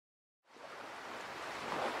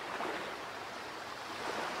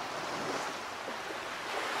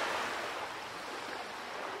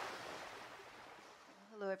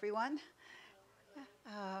everyone.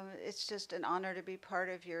 It's just an honor to be part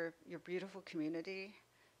of your beautiful community.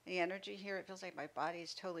 The energy here, it feels like my body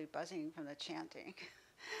is totally buzzing from the chanting.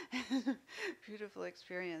 Beautiful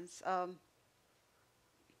experience. Let's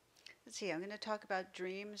see, I'm going to talk about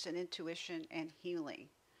dreams and intuition and healing.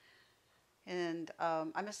 And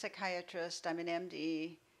I'm a psychiatrist, I'm an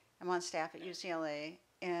MD, I'm on staff at UCLA,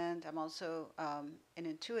 and I'm also an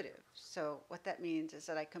intuitive. So what that means is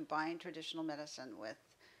that I combine traditional medicine with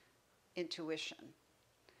intuition.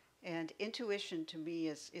 And intuition to me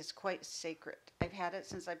is quite sacred. I've had it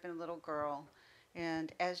since I've been a little girl.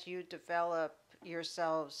 And as you develop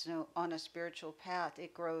yourselves, on a spiritual path,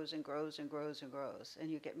 it grows and grows and grows and grows.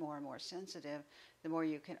 And you get more and more sensitive, the more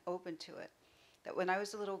you can open to it. That when I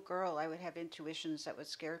was a little girl, I would have intuitions that would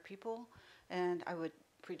scare people. And I would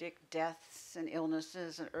predict deaths and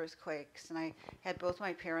illnesses and earthquakes. And I had both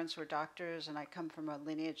my parents were doctors, and I come from a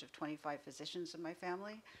lineage of 25 physicians in my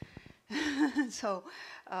family. So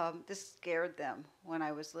this scared them when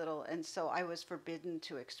I was little, and so I was forbidden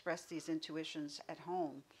to express these intuitions at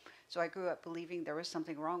home. So I grew up believing there was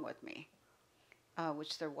something wrong with me,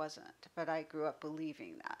 which there wasn't, but I grew up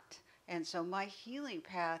believing that. And so my healing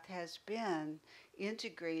path has been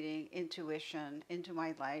integrating intuition into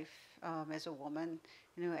my life as a woman,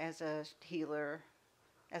 as a healer,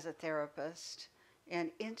 as a therapist,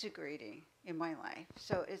 and integrating in my life.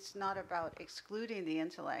 So it's not about excluding the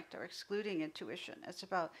intellect or excluding intuition. It's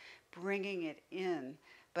about bringing it in,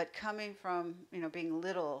 but coming from, being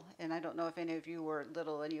little. And I don't know if any of you were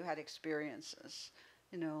little and you had experiences,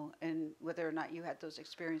 and whether or not you had those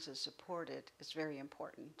experiences supported is very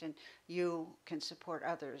important. And you can support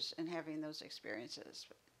others in having those experiences,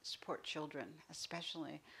 support children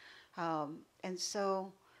especially. And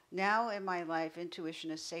so now in my life,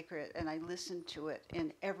 intuition is sacred, and I listen to it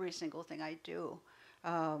in every single thing I do.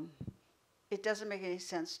 It doesn't make any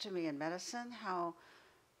sense to me in medicine how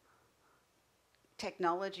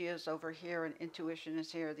technology is over here and intuition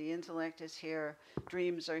is here, the intellect is here,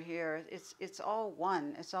 dreams are here. It's all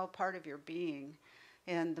one. It's all part of your being.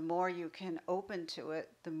 And the more you can open to it,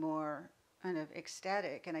 the more kind of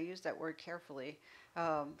ecstatic, and I use that word carefully,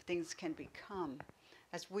 things can become.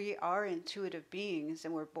 As we are intuitive beings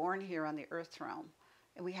and we're born here on the earth realm,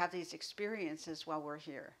 and we have these experiences while we're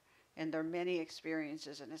here. And there are many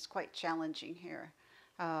experiences, and it's quite challenging here.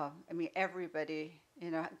 Everybody,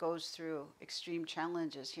 goes through extreme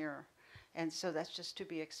challenges here. And so that's just to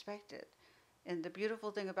be expected. And the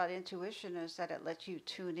beautiful thing about intuition is that it lets you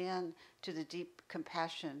tune in to the deep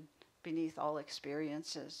compassion beneath all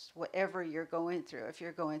experiences, whatever you're going through. If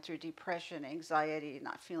you're going through depression, anxiety,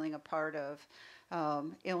 not feeling a part of,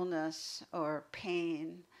 illness or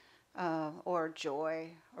pain, or joy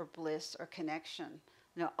or bliss or connection.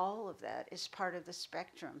 All of that is part of the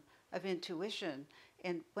spectrum of intuition.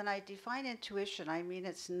 And when I define intuition, I mean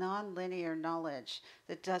it's non-linear knowledge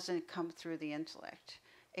that doesn't come through the intellect.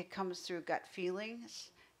 It comes through gut feelings,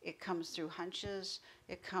 it comes through hunches,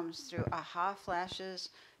 it comes through aha flashes,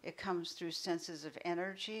 it comes through senses of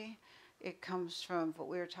energy. It comes from what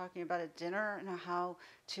we were talking about at dinner, how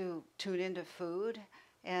to tune into food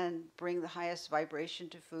and bring the highest vibration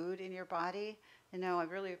to food in your body. I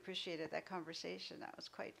really appreciated that conversation. That was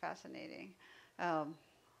quite fascinating.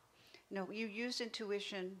 You use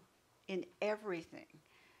intuition in everything.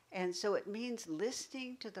 And so it means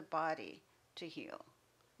listening to the body to heal.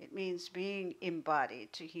 It means being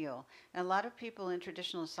embodied to heal. And a lot of people in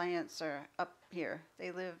traditional science are up here.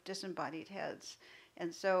 They live disembodied heads.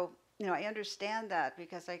 And so I understand that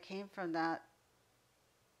because I came from that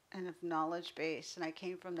kind of knowledge base, and I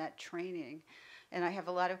came from that training. And I have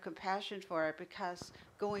a lot of compassion for it because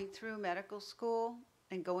going through medical school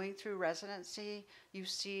and going through residency, you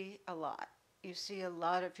see a lot. You see a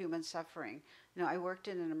lot of human suffering. I worked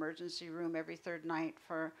in an emergency room every third night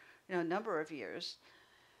for a number of years.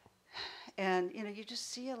 And you just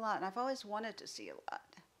see a lot. And I've always wanted to see a lot.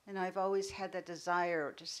 And I've always had that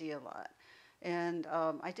desire to see a lot. And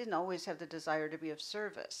I didn't always have the desire to be of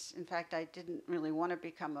service. In fact, I didn't really want to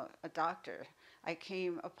become a doctor. I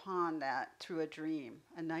came upon that through a dream,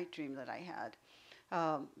 a night dream that I had.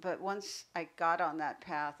 But once I got on that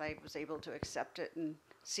path, I was able to accept it and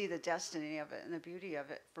see the destiny of it and the beauty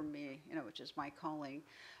of it for me, which is my calling.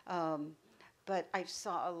 But I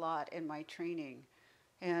saw a lot in my training.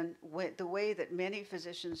 And the way that many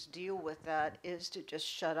physicians deal with that is to just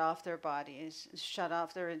shut off their bodies, shut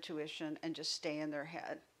off their intuition, and just stay in their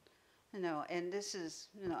head. And this is,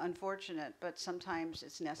 unfortunate, but sometimes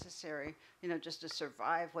it's necessary, just to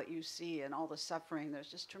survive what you see and all the suffering.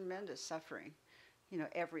 There's just tremendous suffering,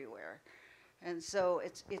 everywhere. And so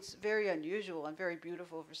it's very unusual and very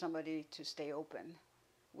beautiful for somebody to stay open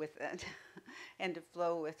with it and to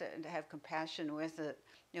flow with it and to have compassion with it,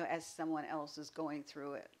 as someone else is going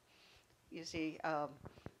through it. You see,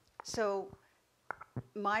 so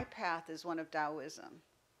my path is one of Taoism.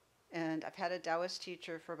 And I've had a Taoist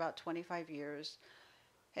teacher for about 25 years.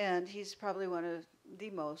 And he's probably one of the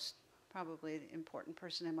most, probably important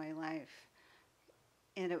person in my life.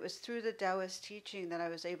 And it was through the Taoist teaching that I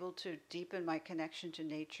was able to deepen my connection to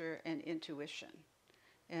nature and intuition,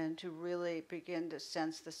 and to really begin to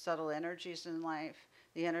sense the subtle energies in life,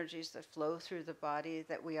 the energies that flow through the body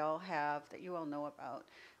that we all have, that you all know about,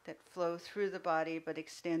 that flow through the body but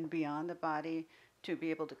extend beyond the body, to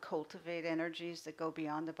be able to cultivate energies that go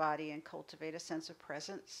beyond the body and cultivate a sense of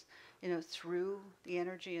presence, through the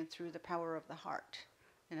energy and through the power of the heart.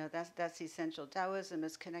 That's essential. Taoism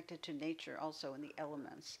is connected to nature also in the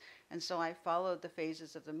elements. And so I followed the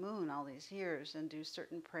phases of the moon all these years and do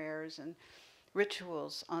certain prayers and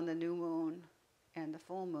rituals on the new moon and the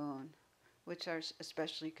full moon, which are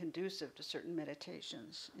especially conducive to certain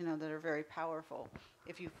meditations, that are very powerful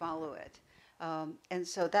if you follow it. And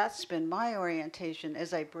so that's been my orientation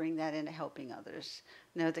as I bring that into helping others.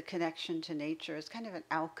 The connection to nature is kind of an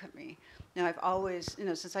alchemy. I've always,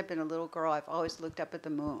 since I've been a little girl, I've always looked up at the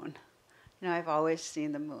moon. I've always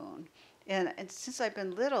seen the moon. And since I've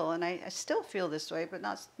been little, and I still feel this way, but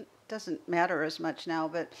doesn't matter as much now,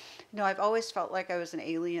 but, I've always felt like I was an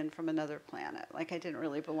alien from another planet, like I didn't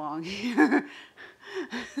really belong here.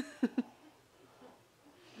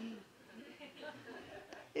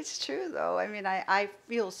 It's true, though. I mean, I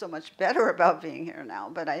feel so much better about being here now,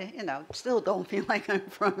 but I, still don't feel like I'm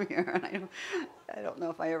from here. And I don't know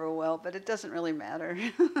if I ever will, but it doesn't really matter.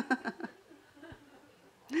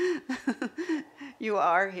 You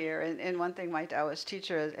are here, and one thing my Taoist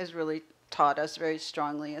teacher has really taught us very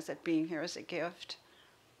strongly is that being here is a gift,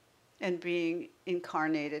 and being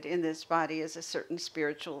incarnated in this body is a certain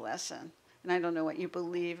spiritual lesson. And I don't know what you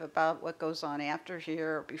believe about what goes on after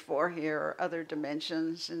here or before here or other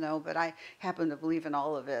dimensions, but I happen to believe in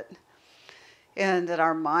all of it. And that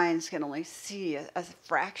our minds can only see a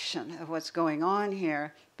fraction of what's going on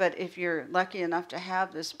here. But if you're lucky enough to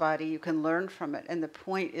have this body, you can learn from it. And the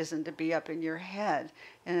point isn't to be up in your head.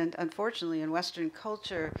 And unfortunately, in Western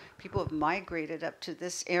culture, people have migrated up to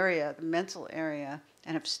this area, the mental area,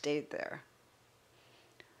 and have stayed there.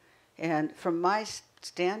 And from my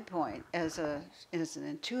standpoint, as an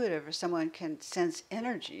intuitive, or someone can sense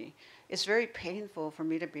energy, it's very painful for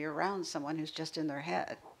me to be around someone who's just in their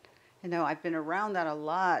head. I've been around that a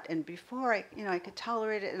lot, and before I could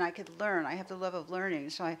tolerate it and I could learn. I have the love of learning,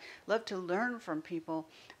 so I love to learn from people.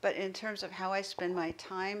 But in terms of how I spend my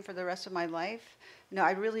time for the rest of my life,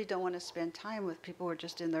 I really don't want to spend time with people who are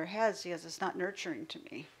just in their heads, because it's not nurturing to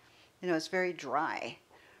me. It's very dry.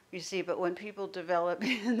 You see, but when people develop,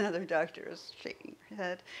 another doctor is shaking her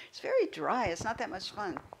head, it's very dry. It's not that much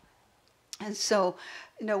fun. And so,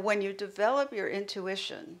 when you develop your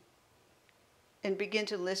intuition and begin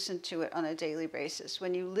to listen to it on a daily basis,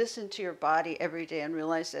 when you listen to your body every day and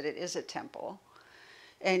realize that it is a temple,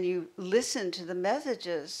 and you listen to the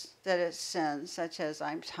messages that it sends, such as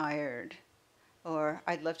I'm tired, or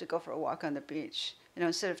I'd love to go for a walk on the beach,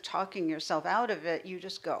 instead of talking yourself out of it, you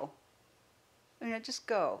just go. Just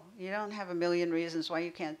go. You don't have a million reasons why you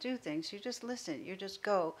can't do things. You just listen. You just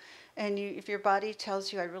go. And if your body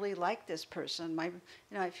tells you, I really like this person,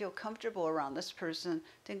 I feel comfortable around this person,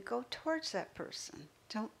 then go towards that person.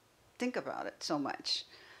 Don't think about it so much.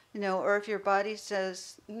 Or if your body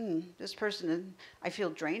says, this person, I feel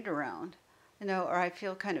drained around, or I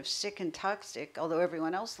feel kind of sick and toxic, although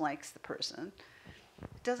everyone else likes the person,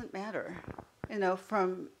 it doesn't matter.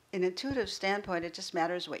 From an intuitive standpoint, it just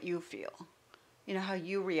matters what you feel. How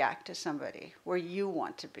you react to somebody, where you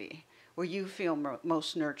want to be, where you feel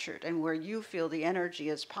most nurtured, and where you feel the energy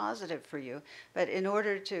is positive for you. But in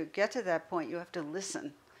order to get to that point, you have to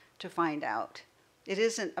listen to find out. It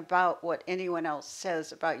isn't about what anyone else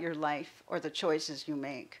says about your life or the choices you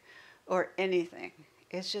make or anything.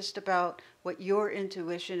 It's just about what your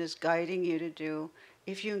intuition is guiding you to do,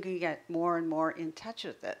 if you can get more and more in touch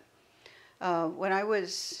with it. When I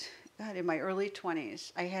was in my early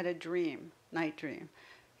 20s, I had a dream, night dream,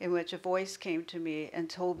 in which a voice came to me and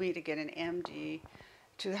told me to get an MD,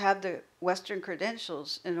 to have the Western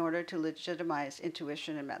credentials in order to legitimize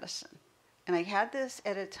intuition in medicine. And I had this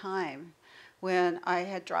at a time when I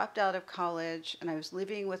had dropped out of college, and I was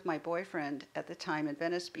living with my boyfriend at the time in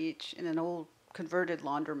Venice Beach in an old converted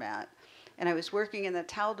laundromat. And I was working in the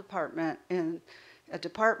towel department in a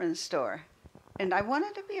department store. And I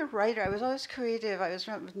wanted to be a writer. I was always creative. I was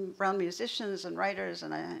around musicians and writers,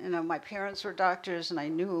 and my parents were doctors, and I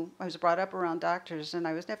was brought up around doctors, and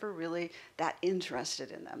I was never really that interested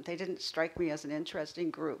in them. They didn't strike me as an interesting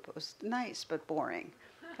group. It was nice but boring.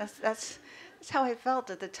 That's how I felt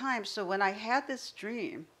at the time. So when I had this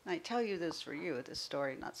dream, and I tell you this for you, this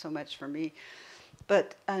story, not so much for me,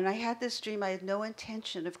 but and I had this dream. I had no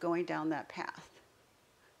intention of going down that path.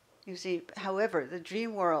 You see, however, the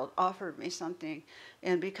dream world offered me something.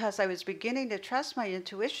 And because I was beginning to trust my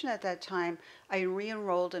intuition at that time, I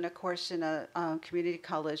re-enrolled in a course in a community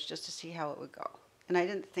college just to see how it would go. And I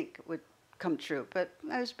didn't think it would come true, but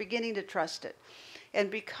I was beginning to trust it.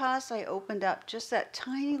 And because I opened up just that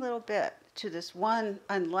tiny little bit to this one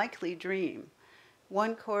unlikely dream,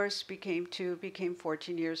 one course became 2, became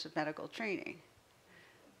 14 years of medical training.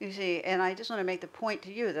 You see, and I just want to make the point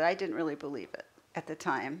to you that I didn't really believe it at the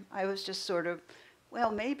time. I was just sort of,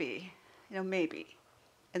 well, maybe, maybe.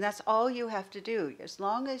 And that's all you have to do. As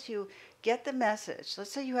long as you get the message,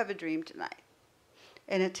 let's say you have a dream tonight,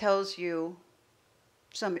 and it tells you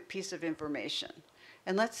some piece of information.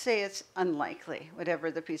 And let's say it's unlikely,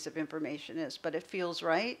 whatever the piece of information is, but it feels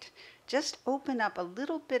right. Just open up a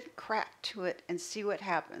little bit crack to it and see what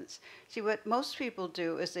happens. See, what most people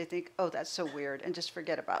do is they think, oh, that's so weird, and just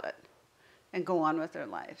forget about it and go on with their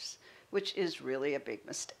lives, which is really a big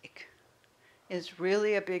mistake. It's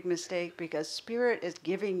really a big mistake because Spirit is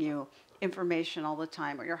giving you information all the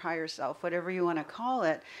time, or your higher self, whatever you want to call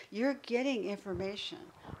it. You're getting information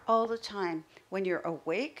all the time. When you're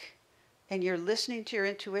awake and you're listening to your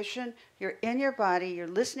intuition, you're in your body, you're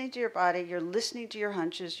listening to your body, you're listening to your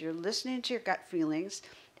hunches, you're listening to your gut feelings,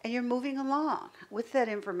 and you're moving along with that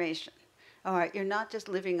information. All right, you're not just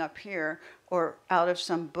living up here or out of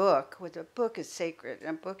some book. What a book is sacred,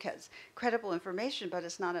 and a book has credible information, but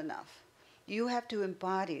it's not enough. You have to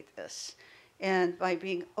embody this. And by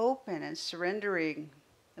being open and surrendering,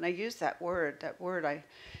 and I use that word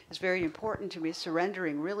is very important to me,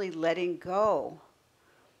 surrendering, really letting go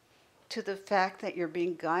to the fact that you're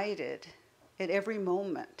being guided at every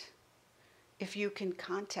moment. If you can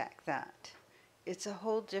contact that, it's a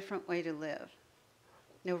whole different way to live.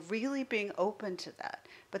 Really being open to that.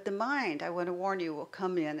 But the mind, I want to warn you, will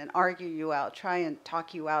come in and argue you out, try and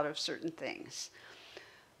talk you out of certain things.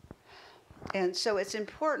 And so it's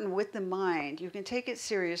important with the mind. You can take it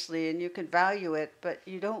seriously and you can value it, but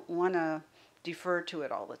you don't want to defer to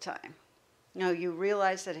it all the time. You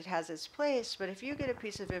realize that it has its place, but if you get a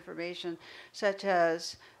piece of information such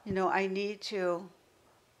as, I need to,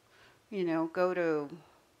 go to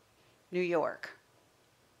New York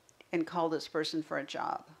and call this person for a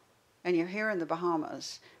job, and you're here in the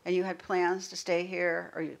Bahamas, and you had plans to stay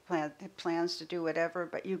here, or you had plans to do whatever,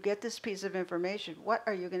 but you get this piece of information, what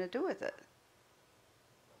are you going to do with it?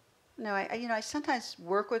 I sometimes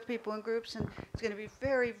work with people in groups, and it's going to be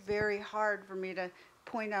very, very hard for me to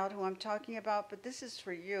point out who I'm talking about, but this is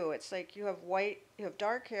for you. It's like you have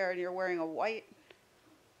dark hair, and you're wearing a white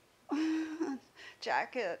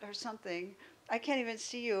jacket or something. I can't even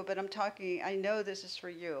see you, but I know this is for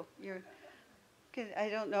you. I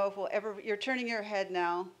don't know if you're turning your head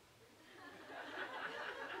now.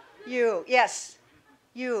 You, yes,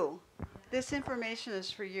 you. This information is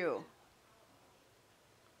for you.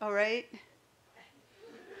 All right?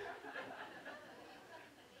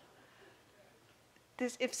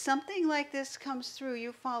 If something like this comes through,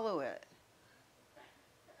 you follow it.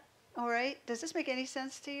 All right? Does this make any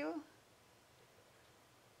sense to you?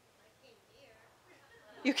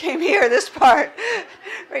 You came here, this part.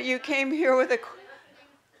 Right, you came here with a...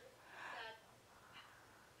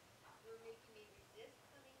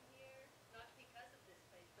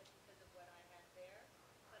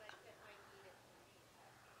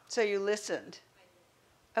 So you listened.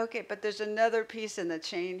 Okay, but there's another piece in the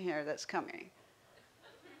chain here that's coming.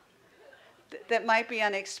 That might be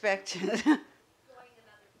unexpected. Going another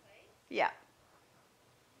place? Yeah.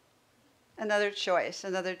 Another choice,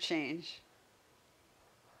 another change.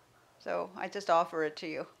 So I just offer it to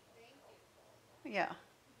you. Thank you. Yeah.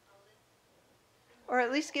 Or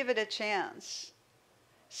at least give it a chance.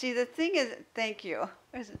 See, the thing is, thank you.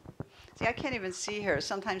 See, I can't even see her.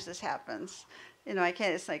 Sometimes this happens. I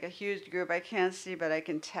can't, it's like a huge group. I can't see, but I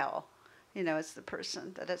can tell. It's the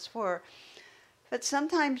person that it's for. But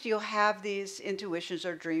sometimes you'll have these intuitions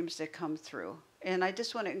or dreams that come through. And I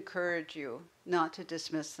just want to encourage you not to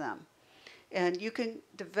dismiss them. And you can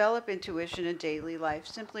develop intuition in daily life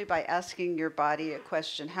simply by asking your body a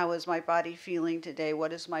question. How is my body feeling today?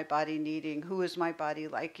 What is my body needing? Who is my body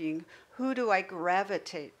liking? Who do I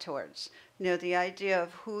gravitate towards? The idea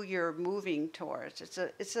of who you're moving towards.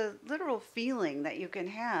 It's a literal feeling that you can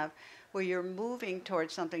have. where you're moving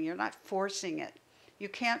towards something. You're not forcing it. You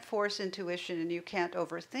can't force intuition and you can't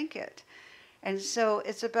overthink it. And so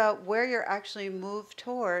it's about where you're actually moved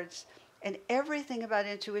towards. And everything about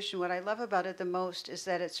intuition, what I love about it the most is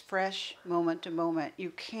that it's fresh moment to moment.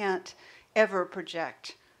 You can't ever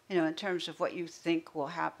project, in terms of what you think will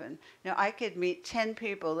happen. Now, I could meet 10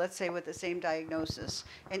 people, let's say, with the same diagnosis,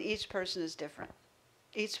 and each person is different.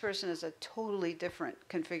 Each person is a totally different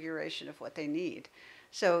configuration of what they need.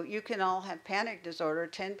 So you can all have panic disorder.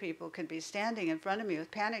 10 people can be standing in front of me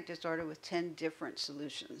with panic disorder with 10 different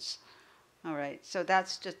solutions. All right, so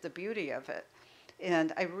that's just the beauty of it.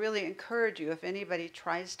 And I really encourage you, if anybody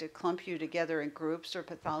tries to clump you together in groups or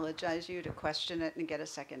pathologize you, to question it and get a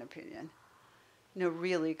second opinion.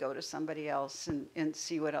 Really go to somebody else and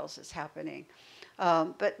see what else is happening.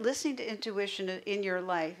 But listening to intuition in your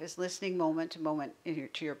life is listening moment to moment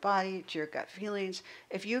to your body, to your gut feelings.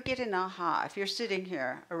 If you get an aha, if you're sitting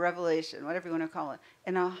here, a revelation, whatever you want to call it,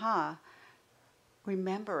 an aha,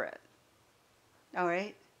 remember it. All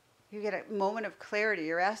right? You get a moment of clarity.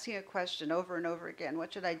 You're asking a question over and over again.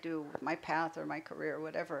 What should I do with my path or my career or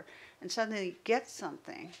whatever? And suddenly you get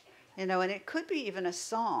something, and it could be even a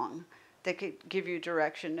song that could give you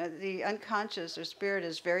direction. The unconscious or spirit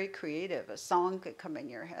is very creative. A song could come in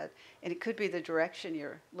your head, and it could be the direction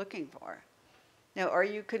you're looking for. Or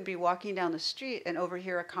you could be walking down the street and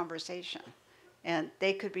overhear a conversation, and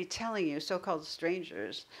they could be telling you, so-called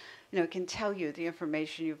strangers, can tell you the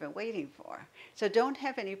information you've been waiting for. So don't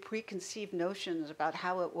have any preconceived notions about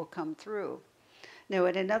how it will come through.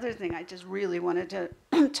 And another thing I just really wanted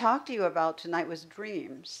to talk to you about tonight was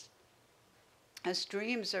dreams. As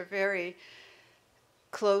dreams are very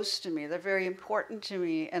close to me, they're very important to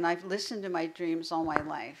me, and I've listened to my dreams all my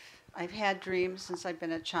life. I've had dreams since I've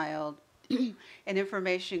been a child, and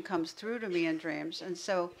information comes through to me in dreams. And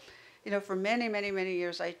so, for many, many, many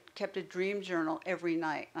years, I kept a dream journal every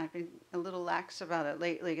night. I've been a little lax about it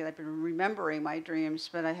lately. I've been remembering my dreams,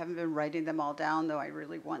 but I haven't been writing them all down, though I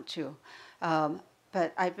really want to.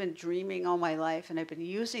 But I've been dreaming all my life, and I've been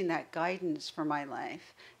using that guidance for my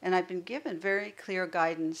life. And I've been given very clear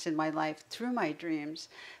guidance in my life through my dreams.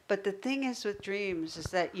 But the thing is with dreams is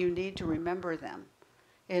that you need to remember them.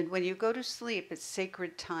 And when you go to sleep, it's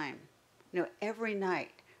sacred time. Every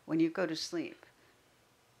night when you go to sleep,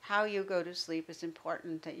 how you go to sleep is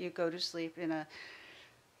important, that you go to sleep in a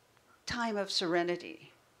time of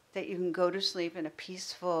serenity, that you can go to sleep in a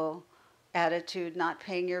peaceful attitude, not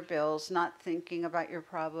paying your bills, not thinking about your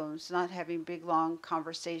problems, not having big, long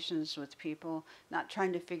conversations with people, not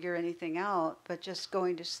trying to figure anything out, but just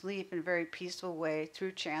going to sleep in a very peaceful way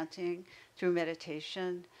through chanting, through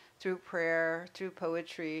meditation, through prayer, through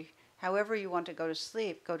poetry. However you want to go to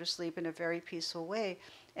sleep in a very peaceful way.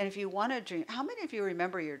 And if you want to dream, how many of you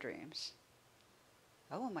remember your dreams?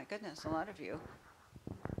 Oh my goodness, a lot of you.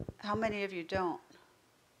 How many of you don't?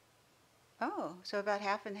 Oh, so about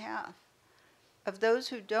half and half. Of those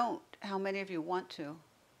who don't, how many of you want to?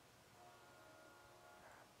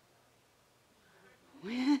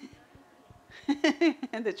 Is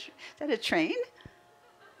that a train?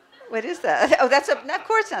 What is that? Oh, of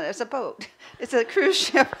course not. It's a boat. It's a cruise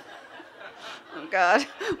ship. Oh God,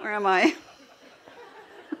 where am I?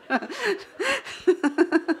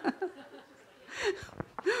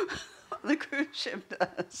 The cruise ship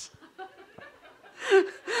does.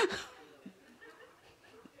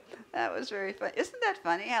 That was very fun. Isn't that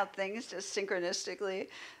funny how things just synchronistically,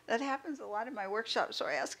 that happens a lot in my workshops where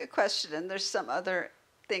I ask a question and there's some other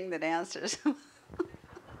thing that answers.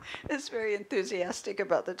 It's very enthusiastic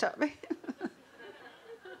about the topic.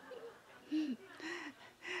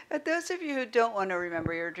 But those of you who don't want to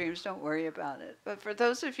remember your dreams, don't worry about it. But for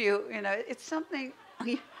those of you, it's something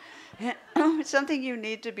it's something you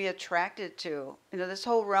need to be attracted to. This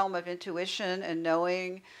whole realm of intuition and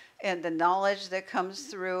knowing and the knowledge that comes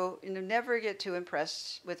through. Never get too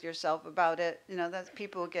impressed with yourself about it. That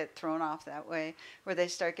people get thrown off that way, where they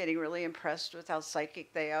start getting really impressed with how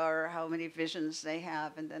psychic they are, or how many visions they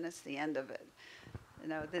have, and then it's the end of it.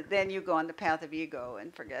 Then you go on the path of ego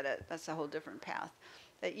and forget it. That's a whole different path.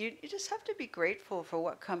 That you just have to be grateful for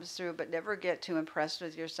what comes through, but never get too impressed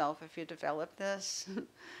with yourself if you develop this.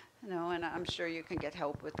 And I'm sure you can get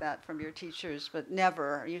help with that from your teachers, but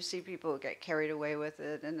never. You see people get carried away with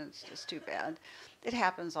it, and it's just too bad. It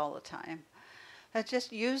happens all the time.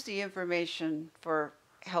 Just use the information for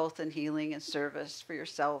health and healing and service for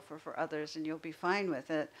yourself or for others, and you'll be fine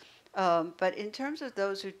with it. But in terms of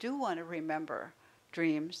those who do want to remember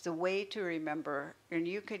dreams, the way to remember, and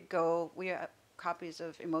you could go, we have copies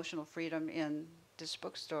of Emotional Freedom in this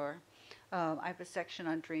bookstore. I have a section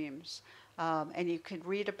on dreams. And you could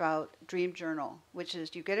read about dream journal, which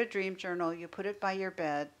is you get a dream journal, you put it by your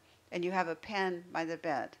bed, and you have a pen by the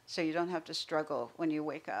bed, so you don't have to struggle when you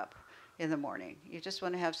wake up in the morning. You just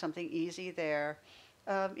want to have something easy there.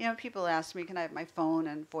 People ask me, can I have my phone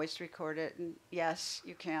and voice record it? And yes,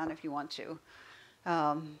 you can if you want to.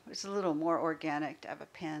 It's a little more organic to have a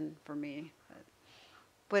pen for me.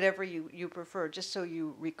 Whatever you prefer, just so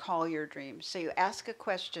you recall your dreams. So you ask a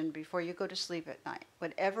question before you go to sleep at night,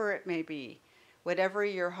 whatever it may be, whatever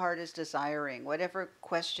your heart is desiring, whatever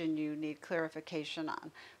question you need clarification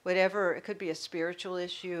on, whatever, it could be a spiritual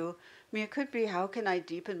issue. I mean, it could be, how can I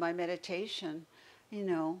deepen my meditation?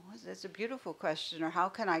 It's a beautiful question. Or how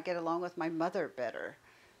can I get along with my mother better?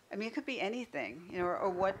 I mean, it could be anything, or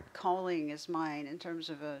what calling is mine in terms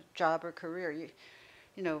of a job or career.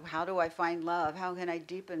 How do I find love? How can I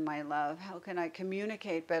deepen my love? How can I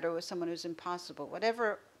communicate better with someone who's impossible?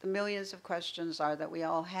 Whatever the millions of questions are that we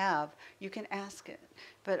all have, you can ask it.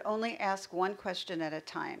 But only ask one question at a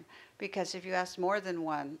time. Because if you ask more than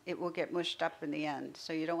one, it will get mushed up in the end.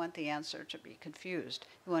 So you don't want the answer to be confused.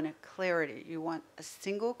 You want a clarity. You want a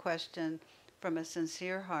single question from a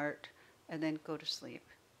sincere heart, and then go to sleep.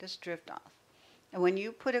 Just drift off. And when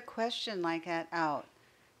you put a question like that out,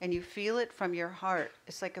 and you feel it from your heart,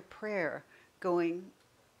 it's like a prayer going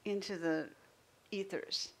into the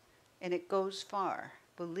ethers, and it goes far.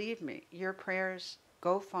 Believe me, your prayers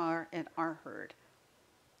go far and are heard.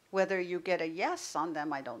 Whether you get a yes on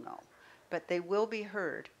them, I don't know, but they will be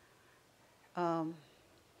heard.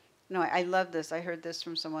 I love this. I heard this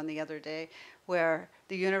from someone the other day, where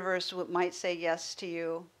the universe might say yes to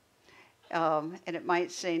you, and it might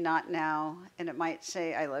say not now, and it might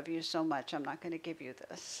say, I love you so much, I'm not going to give you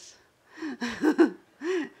this.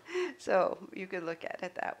 So you could look at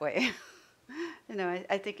it that way.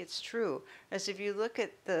 I think it's true. As if you look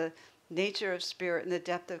at the nature of spirit and the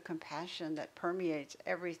depth of compassion that permeates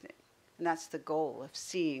everything, and that's the goal of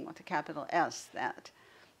seeing with a capital S, that,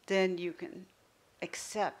 then you can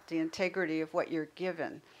accept the integrity of what you're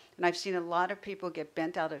given. And I've seen a lot of people get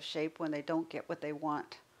bent out of shape when they don't get what they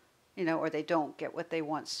want. Or they don't get what they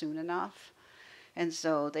want soon enough. And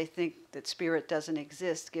so they think that spirit doesn't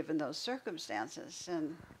exist given those circumstances.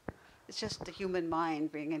 And it's just the human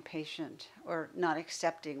mind being impatient or not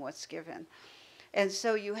accepting what's given. And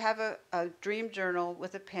so you have a dream journal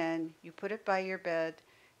with a pen, you put it by your bed,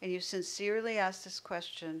 and you sincerely ask this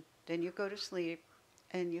question, then you go to sleep,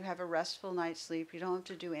 and you have a restful night's sleep. You don't have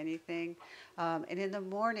to do anything. And in the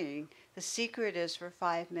morning, the secret is for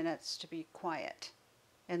 5 minutes to be quiet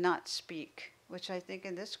and not speak, which I think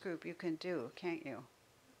in this group you can do, can't you?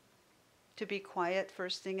 To be quiet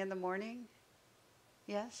first thing in the morning?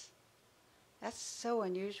 Yes? That's so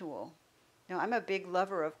unusual. I'm a big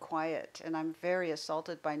lover of quiet, and I'm very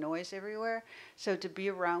assaulted by noise everywhere. So to be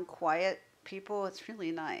around quiet people, it's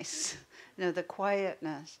really nice. The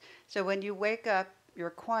quietness. So when you wake up, you're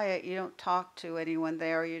quiet, you don't talk to anyone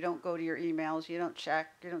there, you don't go to your emails, you don't check,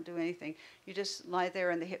 you don't do anything. You just lie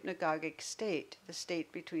there in the hypnagogic state, the state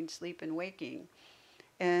between sleep and waking.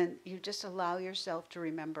 And you just allow yourself to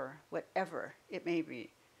remember whatever it may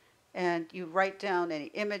be. And you write down any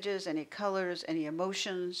images, any colors, any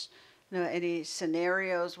emotions, any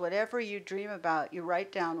scenarios, whatever you dream about, you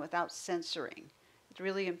write down without censoring. It's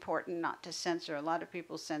really important not to censor. A lot of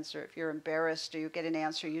people censor if you're embarrassed or you get an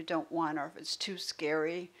answer you don't want, or if it's too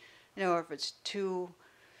scary, or if it's too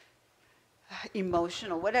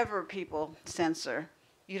emotional, whatever people censor.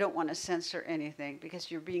 You don't want to censor anything because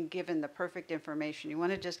you're being given the perfect information. You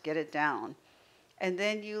want to just get it down. And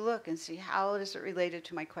then you look and see, how is it related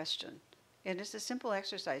to my question? And it's a simple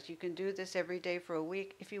exercise. You can do this every day for a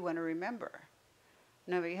week if you want to remember.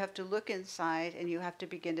 No, you have to look inside, and you have to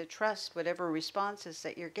begin to trust whatever responses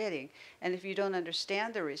that you're getting. And if you don't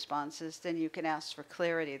understand the responses, then you can ask for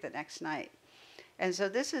clarity the next night. And so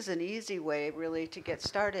this is an easy way, really, to get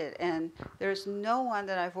started. And there's no one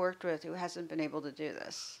that I've worked with who hasn't been able to do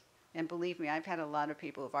this. And believe me, I've had a lot of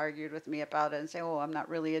people who've argued with me about it and say, oh, I'm not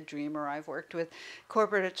really a dreamer. I've worked with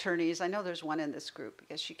corporate attorneys. I know there's one in this group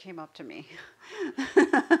because she came up to me.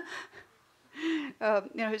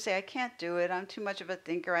 Who say, I can't do it. I'm too much of a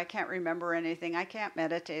thinker. I can't remember anything. I can't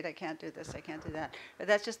meditate. I can't do this. I can't do that. But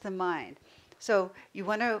that's just the mind. So you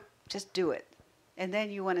want to just do it. And then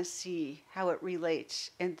you want to see how it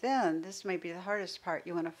relates. And then, this may be the hardest part,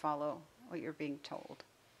 you want to follow what you're being told.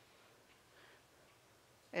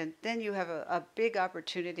 And then you have a big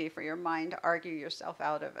opportunity for your mind to argue yourself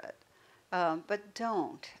out of it. But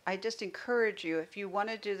don't. I just encourage you, if you want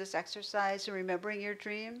to do this exercise of remembering your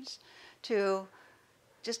dreams, to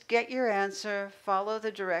just get your answer, follow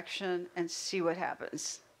the direction, and see what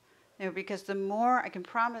happens. Because the more, I can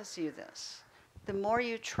promise you this, the more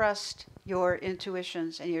you trust your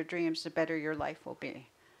intuitions and your dreams, the better your life will be.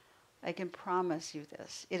 I can promise you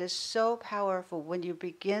this. It is so powerful when you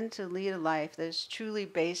begin to lead a life that is truly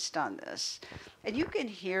based on this. And you can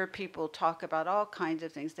hear people talk about all kinds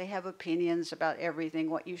of things. They have opinions about everything,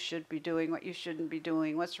 what you should be doing, what you shouldn't be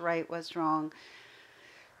doing, what's right, what's wrong.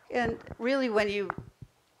 And really, when you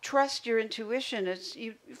trust your intuition,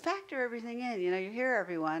 you factor everything in. You hear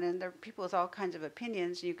everyone, and there are people with all kinds of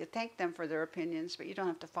opinions. You could thank them for their opinions, but you don't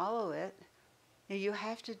have to follow it. You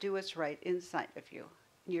have to do what's right inside of you.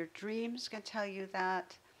 Your dreams can tell you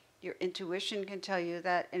that. Your intuition can tell you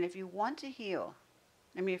that. And if you want to heal,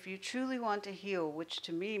 if you truly want to heal, which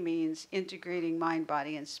to me means integrating mind,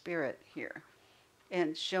 body, and spirit here,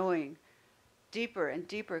 and showing deeper and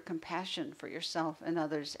deeper compassion for yourself and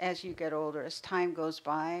others as you get older, as time goes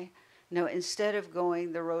by. Instead of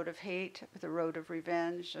going the road of hate, or the road of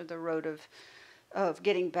revenge, or the road of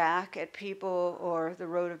getting back at people, or the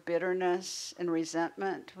road of bitterness and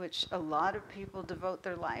resentment, which a lot of people devote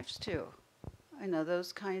their lives to.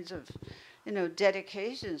 Those kinds of,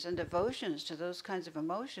 dedications and devotions to those kinds of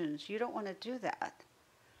emotions. You don't want to do that.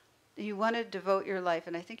 You want to devote your life,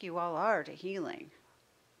 and I think you all are, to healing.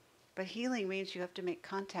 But healing means you have to make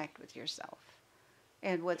contact with yourself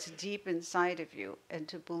and what's deep inside of you, and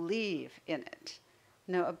to believe in it.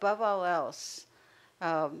 Above all else,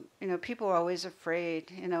 people are always afraid,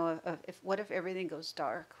 what if everything goes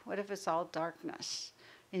dark? What if it's all darkness?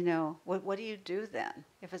 What do you do then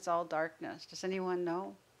if it's all darkness? Does anyone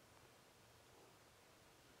know?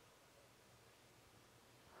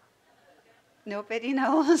 Nobody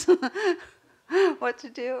knows what to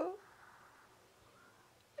do?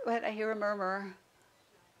 What? I hear a murmur.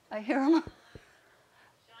 I hear a murmur.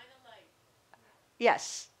 Shine a light.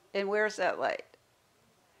 Yes. And where's that light?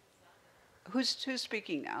 Who's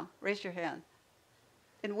speaking now? Raise your hand.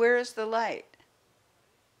 And where is the light?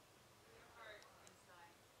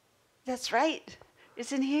 That's right.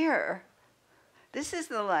 It's in here. This is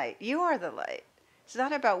the light. You are the light. It's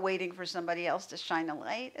not about waiting for somebody else to shine a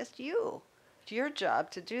light. It's you. It's your job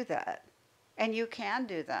to do that. And you can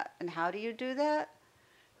do that. And how do you do that?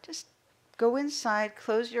 Just go inside,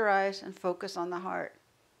 close your eyes, and focus on the heart.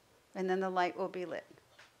 And then the light will be lit.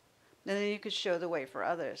 And then you could show the way for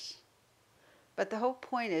others. But the whole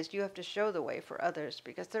point is you have to show the way for others,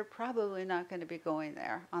 because they're probably not going to be going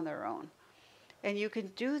there on their own. And you can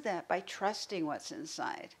do that by trusting what's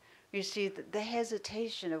inside. You see, the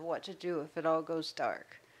hesitation of what to do if it all goes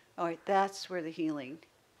dark. All right, that's where the healing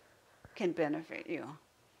can benefit you.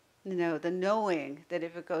 The knowing that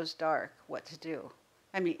if it goes dark, what to do.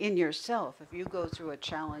 In yourself, if you go through a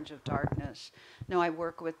challenge of darkness. I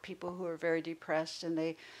work with people who are very depressed, and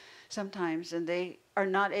they are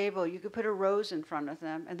not able, you could put a rose in front of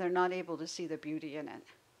them, and they're not able to see the beauty in it.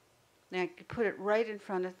 Now, you put it right in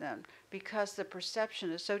front of them, because the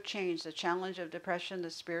perception is so changed. The challenge of depression, the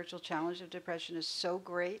spiritual challenge of depression, is so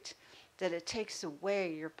great that it takes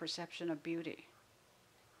away your perception of beauty.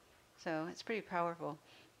 So it's pretty powerful.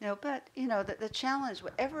 But the challenge,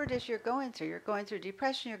 whatever it is you're going through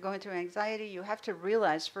depression, you're going through anxiety, you have to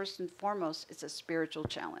realize first and foremost it's a spiritual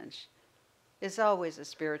challenge. It's always a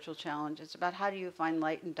spiritual challenge. It's about how do you find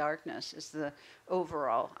light in darkness is the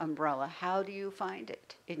overall umbrella. How do you find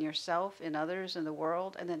it? In yourself, in others, in the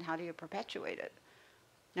world, and then how do you perpetuate it?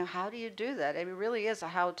 Now, how do you do that? It really is a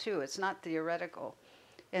how-to. It's not theoretical.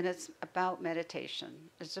 And it's about meditation.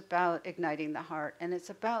 It's about igniting the heart. And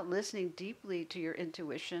it's about listening deeply to your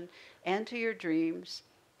intuition and to your dreams,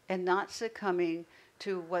 and not succumbing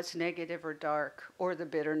to what's negative or dark, or the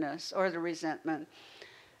bitterness or the resentment,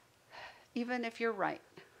 even if you're right.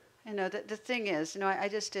 The thing is, I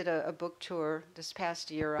just did a book tour this past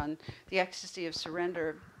year on the ecstasy of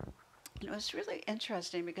surrender. And it was really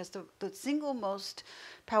interesting, because the single most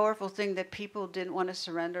powerful thing that people didn't want to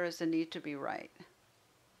surrender is the need to be right.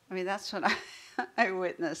 That's what I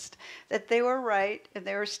witnessed, that they were right and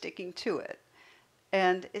they were sticking to it.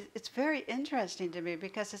 And it's very interesting to me,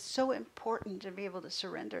 because it's so important to be able to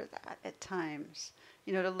surrender that at times.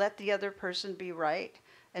 To let the other person be right,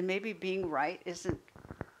 and maybe being right isn't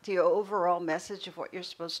the overall message of what you're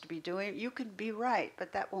supposed to be doing. You can be right,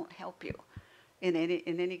 but that won't help you in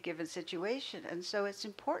any given situation. And so it's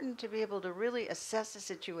important to be able to really assess the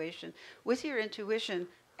situation with your intuition,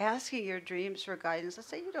 asking your dreams for guidance. Let's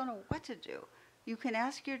say you don't know what to do. You can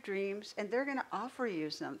ask your dreams, and they're going to offer you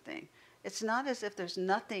something. It's not as if there's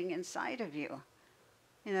nothing inside of you.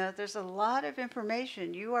 There's a lot of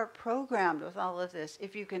information. You are programmed with all of this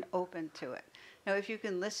if you can open to it. Now, if you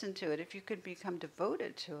can listen to it, if you can become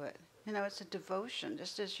devoted to it, You know, it's a devotion.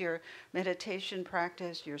 Just as your meditation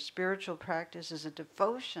practice, your spiritual practice is a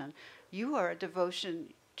devotion, you are a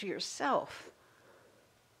devotion to yourself,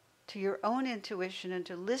 to your own intuition, and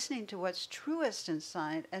to listening to what's truest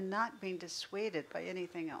inside and not being dissuaded by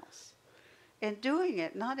anything else. And doing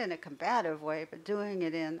it not in a combative way, but doing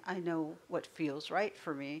it in, I know what feels right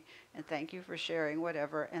for me, and thank you for sharing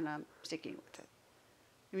whatever, and I'm sticking with it.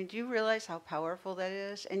 I mean, do you realize how powerful that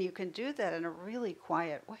is? And you can do that in a really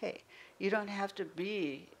quiet way. You don't have to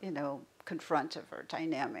be, confrontive or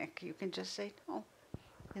dynamic. You can just say,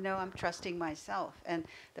 no, I'm trusting myself. And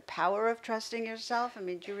the power of trusting yourself,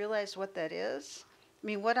 do you realize what that is?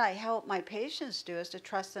 What I help my patients do is to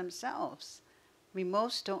trust themselves.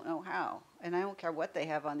 Most don't know how, and I don't care what they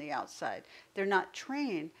have on the outside. They're not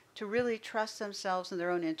trained to really trust themselves and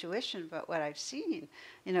their own intuition. But what I've seen,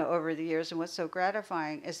 over the years, and what's so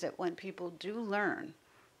gratifying is that when people do learn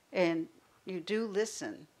and you do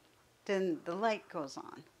listen, then the light goes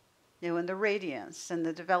on, and the radiance and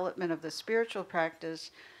the development of the spiritual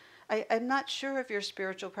practice. I'm not sure if your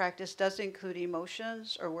spiritual practice does include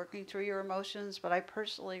emotions or working through your emotions, but I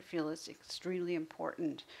personally feel it's extremely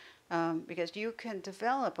important. Because you can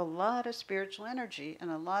develop a lot of spiritual energy and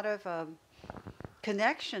a lot of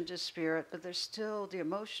connection to spirit, but there's still the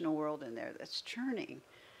emotional world in there that's churning.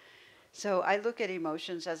 So I look at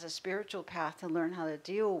emotions as a spiritual path to learn how to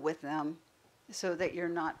deal with them so that you're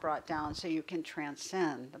not brought down, so you can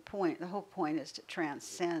transcend. The whole point is to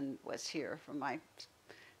transcend what's here from my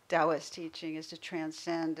Taoist teaching, is to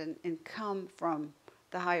transcend and come from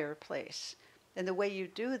the higher place. And the way you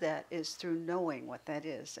do that is through knowing what that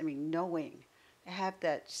is. Knowing. Have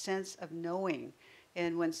that sense of knowing.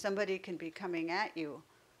 And when somebody can be coming at you,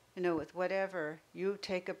 with whatever, you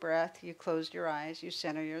take a breath, you close your eyes, you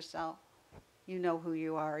center yourself, you know who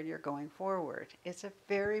you are, and you're going forward. It's a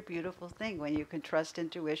very beautiful thing when you can trust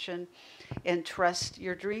intuition and trust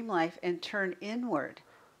your dream life and turn inward.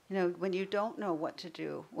 When you don't know what to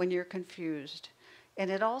do, when you're confused. And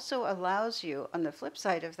it also allows you, on the flip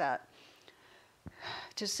side of that,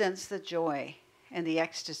 to sense the joy and the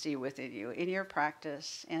ecstasy within you, in your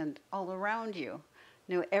practice and all around you.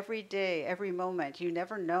 Every day, every moment, you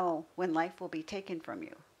never know when life will be taken from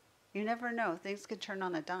you. You never know. Things can turn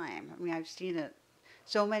on a dime. I've seen it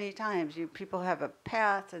so many times. People have a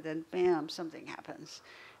path and then bam, something happens.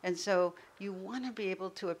 And so you want to be able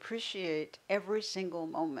to appreciate every single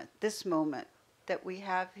moment. This moment that we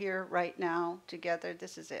have here right now together,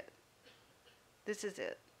 this is it. This is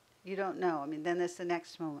it. You don't know. Then there's the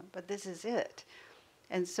next moment, but this is it.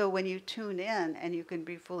 And so when you tune in and you can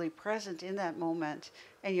be fully present in that moment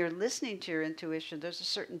and you're listening to your intuition, there's a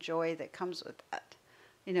certain joy that comes with that,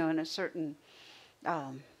 and a certain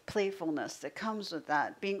playfulness that comes with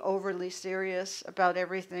that. Being overly serious about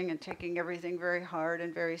everything and taking everything very hard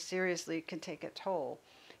and very seriously can take a toll.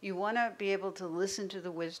 You want to be able to listen to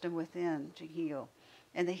the wisdom within to heal.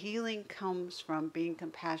 And the healing comes from being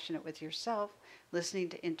compassionate with yourself, listening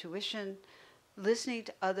to intuition, listening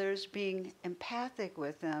to others, being empathic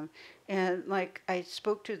with them. And like I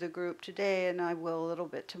spoke to the group today, and I will a little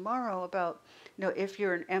bit tomorrow, about, if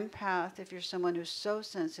you're an empath, if you're someone who's so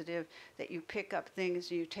sensitive that you pick up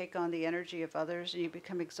things and you take on the energy of others and you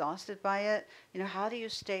become exhausted by it, how do you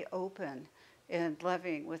stay open and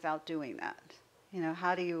loving without doing that?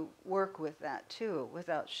 How do you work with that too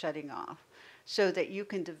without shutting off so that you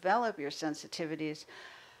can develop your sensitivities?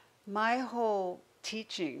 My whole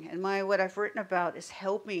teaching and what I've written about is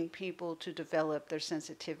helping people to develop their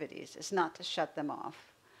sensitivities. It's not to shut them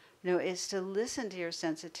off. It's to listen to your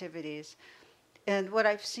sensitivities. And what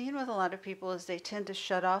I've seen with a lot of people is they tend to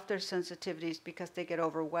shut off their sensitivities because they get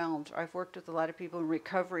overwhelmed. I've worked with a lot of people in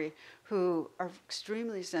recovery who are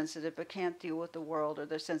extremely sensitive but can't deal with the world or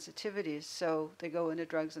their sensitivities, so they go into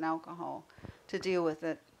drugs and alcohol to deal with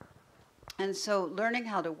it. And so learning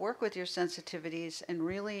how to work with your sensitivities and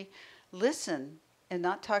really listen and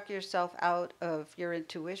not talk yourself out of your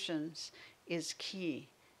intuitions is key.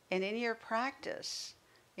 And in your practice,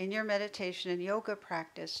 in your meditation and yoga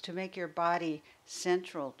practice, to make your body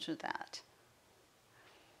central to that.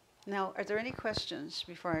 Now, are there any questions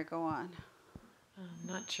before I go on? I'm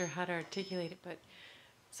not sure how to articulate it, but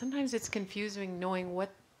sometimes it's confusing knowing what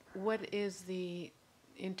is the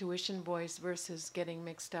intuition voice versus getting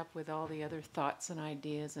mixed up with all the other thoughts and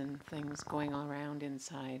ideas and things going on around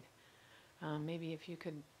inside. Maybe if you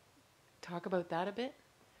could talk about that a bit?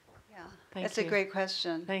 Yeah, that's a great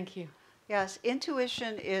question. Thank you. Yes,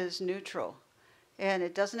 intuition is neutral, and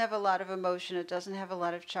it doesn't have a lot of emotion, it doesn't have a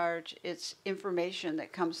lot of charge. It's information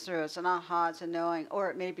that comes through. It's an aha, it's a knowing, or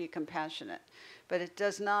it may be compassionate. but it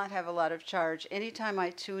does not have a lot of charge. Anytime I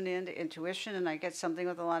tune in to intuition and I get something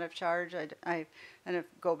with a lot of charge, I kind of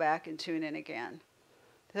go back and tune in again.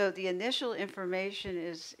 So the initial information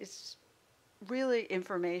it's really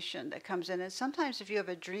information that comes in. And sometimes if you have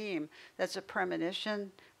a dream that's a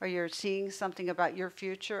premonition, or you're seeing something about your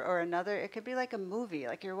future or another, it could be like a movie,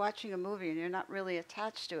 like you're watching a movie and you're not really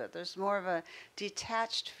attached to it. There's more of a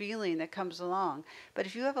detached feeling that comes along. But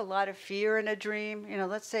if you have a lot of fear in a dream,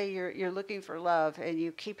 let's say you're looking for love and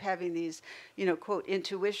you keep having these, quote,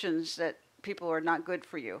 intuitions that people are not good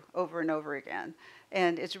for you over and over again,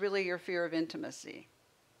 and it's really your fear of intimacy.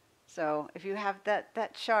 So if you have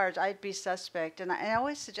that charge, I'd be suspect. And I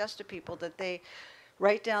always suggest to people that they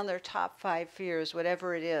write down their top 5 fears,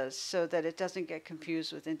 whatever it is, so that it doesn't get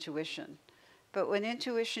confused with intuition. But when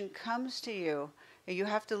intuition comes to you, you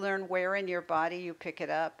have to learn where in your body you pick it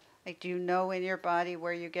up. Like, do you know in your body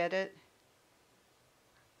where you get it?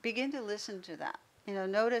 Begin to listen to that.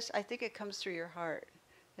 Notice, I think it comes through your heart,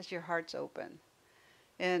 as your heart's open.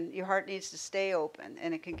 And your heart needs to stay open,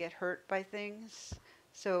 and it can get hurt by things.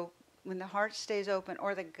 So when the heart stays open,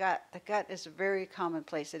 or the gut is a very common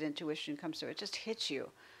place that intuition comes through. It just hits you,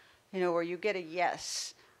 where you get a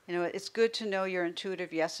yes. It's good to know your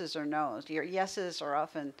intuitive yeses or nos. Your yeses are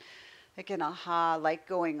often like an aha, like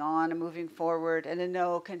going on and moving forward, and a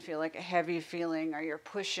no can feel like a heavy feeling, or you're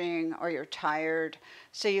pushing, or you're tired.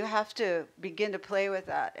 So you have to begin to play with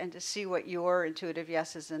that and to see what your intuitive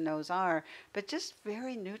yeses and nos are, but just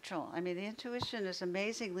very neutral. I mean, the intuition is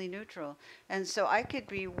amazingly neutral. And so I could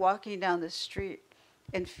be walking down the street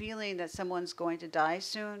and feeling that someone's going to die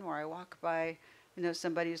soon, or I walk by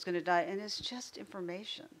somebody who's going to die, and it's just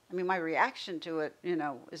information. I mean, my reaction to it,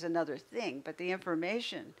 is another thing, but the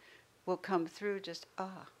information will come through just,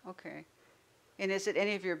 okay. And is it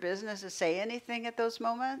any of your business to say anything at those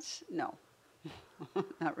moments? No,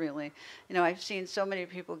 not really. I've seen so many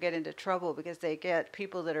people get into trouble because they get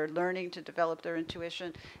people that are learning to develop their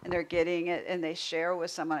intuition, and they're getting it, and they share with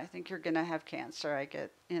someone, I think you're going to have cancer. I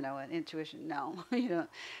get, an intuition. No,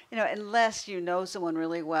 unless you know someone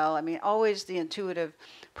really well. I mean, always the intuitive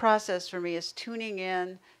process for me is tuning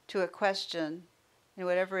in to a question,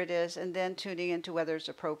 whatever it is, and then tuning into whether it's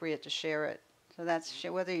appropriate to share it. So that's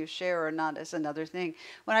whether you share or not is another thing.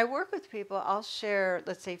 When I work with people, I'll share,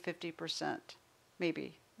 let's say 50%,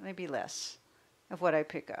 maybe less, of what I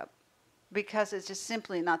pick up, because it's just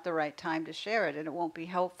simply not the right time to share it, and it won't be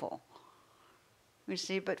helpful. You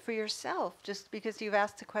see, but for yourself, just because you've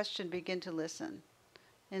asked the question, begin to listen.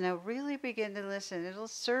 Really begin to listen. It'll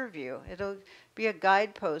serve you. It'll be a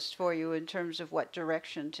guidepost for you in terms of what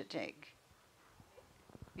direction to take.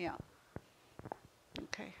 Yeah.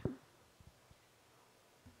 Okay.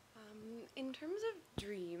 In terms of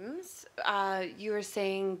dreams, you were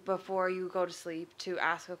saying before you go to sleep to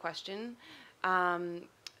ask a question.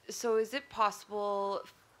 So is it possible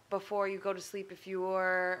before you go to sleep, if you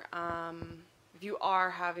are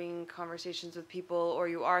having conversations with people, or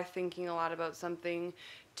you are thinking a lot about something,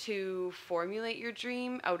 to formulate your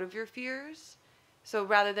dream out of your fears? So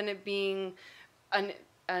rather than it being an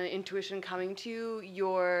intuition coming to you,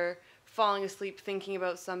 you're falling asleep thinking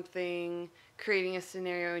about something, creating a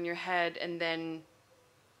scenario in your head, and then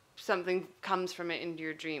something comes from it into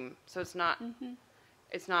your dream. So it's not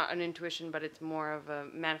an intuition, but it's more of a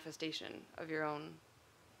manifestation of your own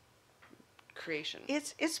creation.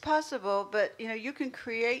 It's possible, but you can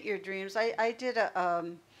create your dreams. I did a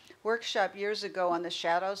workshop years ago on the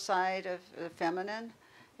shadow side of the feminine.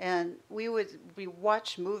 And we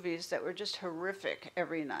watch movies that were just horrific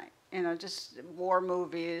every night. Just war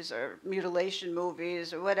movies or mutilation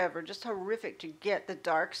movies or whatever, just horrific, to get the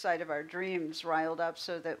dark side of our dreams riled up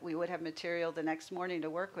so that we would have material the next morning to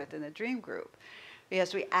work with in the dream group.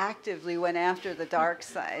 Because we actively went after the dark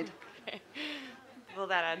side. Okay. Well,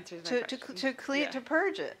 that answers my question. To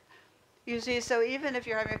purge it. You see, so even if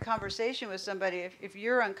you're having a conversation with somebody, if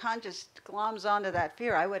your unconscious gloms onto that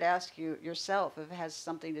fear, I would ask you yourself if it has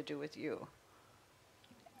something to do with you.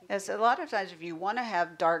 As a lot of times, if you want to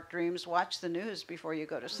have dark dreams, watch the news before you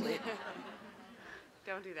go to sleep.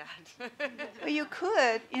 Don't do that. Well, you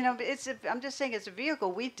could, I'm just saying it's a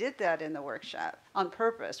vehicle. We did that in the workshop on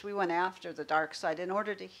purpose. We went after the dark side in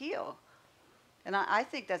order to heal. And I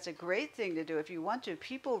think that's a great thing to do if you want to.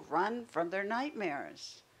 People run from their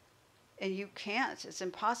nightmares. And you can't. It's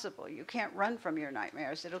impossible. You can't run from your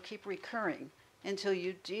nightmares. It'll keep recurring until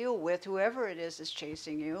you deal with whoever it is that's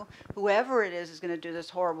chasing you, whoever it is going to do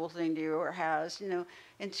this horrible thing to you or has,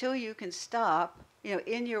 until you can stop,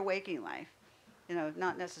 in your waking life.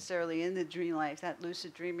 Not necessarily in the dream life. That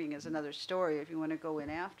lucid dreaming is another story if you want to go in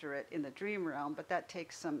after it in the dream realm, but that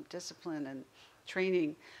takes some discipline and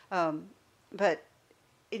training. But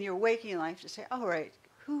in your waking life, to say, all right,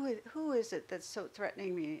 who is it that's so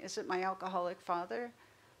threatening me? Is it my alcoholic father?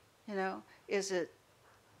 Is it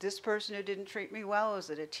this person who didn't treat me well? Is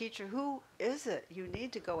it a teacher? Who is it? You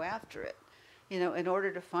need to go after it, in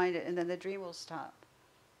order to find it, and then the dream will stop.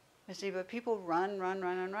 You see, but people run,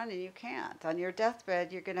 and you can't. On your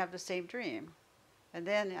deathbed, you're going to have the same dream. And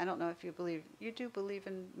then, I don't know if you do believe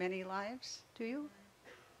in many lives, do you?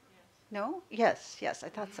 No? Yes, I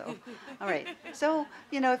thought so. All right. So,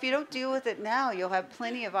 if you don't deal with it now, you'll have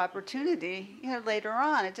plenty of opportunity, later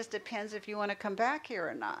on. It just depends if you want to come back here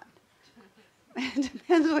or not. It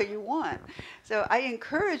depends what you want. So I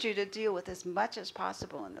encourage you to deal with as much as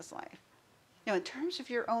possible in this life. In terms of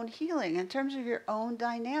your own healing, in terms of your own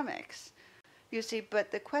dynamics. You see, but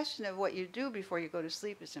the question of what you do before you go to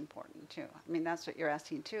sleep is important too. I mean, that's what you're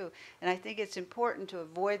asking too. And I think it's important to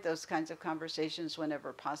avoid those kinds of conversations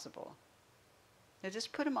whenever possible. Now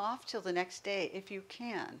just put them off till the next day if you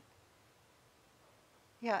can.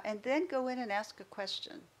 Yeah, and then go in and ask a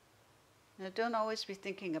question. Now don't always be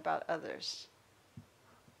thinking about others.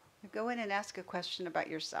 Go in and ask a question about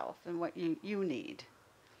yourself and what you need.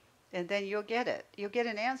 And then you'll get it. You'll get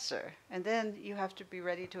an answer. And then you have to be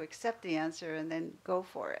ready to accept the answer and then go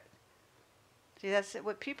for it. See, that's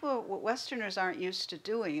what Westerners aren't used to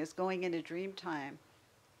doing, is going into dream time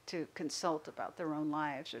to consult about their own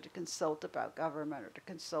lives, or to consult about government, or to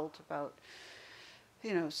consult about,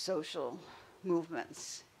 social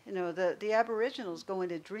movements. The Aboriginals go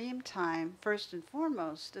into dream time first and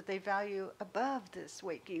foremost that they value above this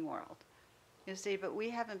waking world. You see, but we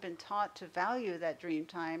haven't been taught to value that dream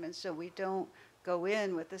time, and so we don't go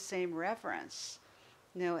in with the same reverence,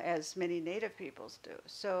 as many native peoples do.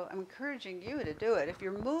 So I'm encouraging you to do it. If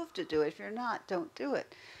you're moved to do it, if you're not, don't do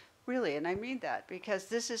it. Really, and I mean that, because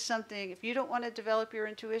this is something, if you don't want to develop your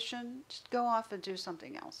intuition, just go off and do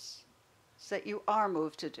something else so that you are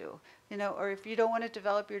moved to do. Or if you don't want to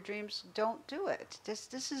develop your dreams, don't do it.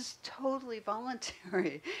 This is totally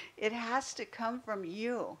voluntary. It has to come from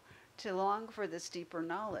you to long for this deeper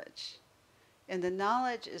knowledge. And the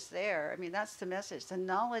knowledge is there. I mean, that's the message. The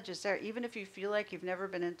knowledge is there. Even if you feel like you've never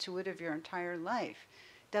been intuitive your entire life,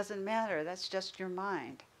 doesn't matter. That's just your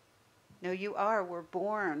mind. No,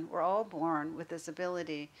 we're all born with this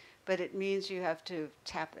ability, but it means you have to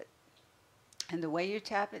tap it. And the way you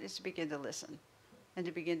tap it is to begin to listen and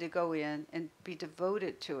to begin to go in and be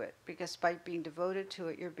devoted to it. Because by being devoted to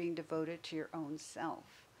it, you're being devoted to your own self.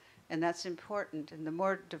 And that's important. And the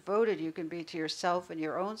more devoted you can be to yourself and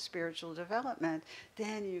your own spiritual development,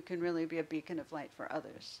 then you can really be a beacon of light for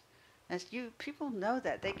others. As people know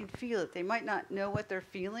that. They can feel it. They might not know what they're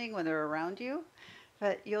feeling when they're around you,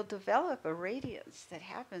 but you'll develop a radiance that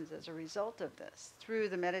happens as a result of this through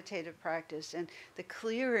the meditative practice and the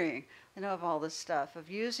clearing, of all this stuff, of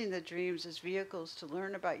using the dreams as vehicles to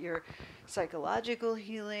learn about your psychological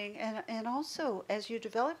healing. And also, as you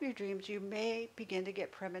develop your dreams, you may begin to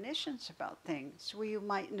get premonitions about things where you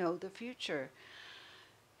might know the future.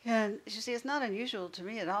 And you see, it's not unusual to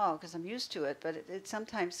me at all, because I'm used to it, but it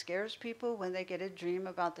sometimes scares people when they get a dream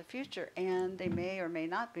about the future, and they may or may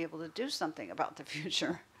not be able to do something about the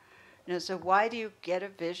future. So why do you get a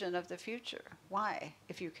vision of the future? Why,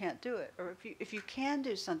 if you can't do it? Or if you can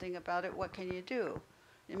do something about it, what can you do?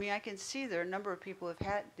 I mean, I can see there are a number of people who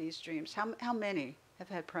have had these dreams. How many have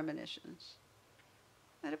had premonitions?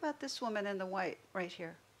 What about this woman in the white right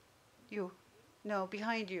here? You. No,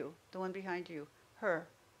 behind you. The one behind you. Her.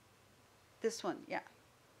 This one, yeah.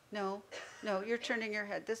 No, you're turning your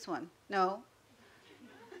head. This one, no.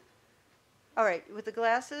 All right, with the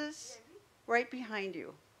glasses, right behind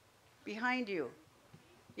you. Behind you.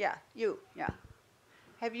 Yeah, you, yeah.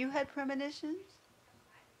 Have you had premonitions?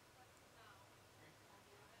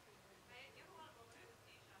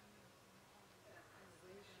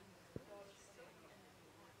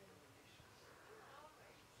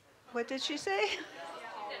 What did she say?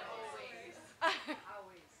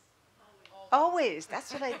 Always.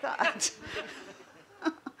 That's what I thought.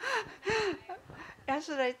 That's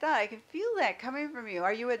what I thought. I can feel that coming from you.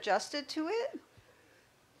 Are you adjusted to it?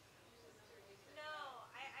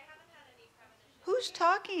 Who's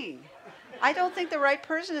talking? I don't think the right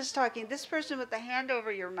person is talking. This person with the hand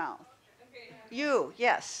over your mouth. You,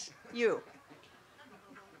 yes, you.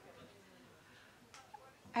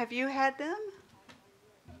 Have you had them?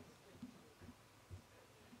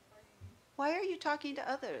 Why are you talking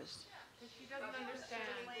to others? She doesn't understand.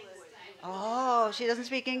 Oh, she doesn't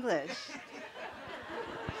speak English.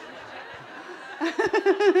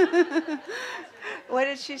 What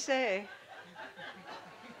did she say?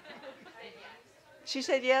 She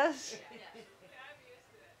said yes?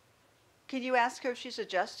 Can you ask her if she's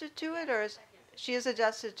adjusted to it, or is she is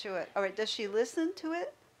adjusted to it? All right. Does she listen to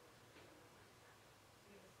it?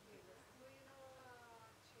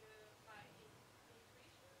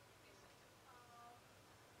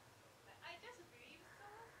 I just believe so.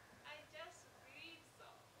 I just believe so.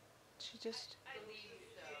 She just. I believe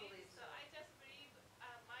so. I just believe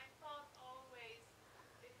my thoughts always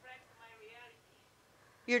reflect my reality.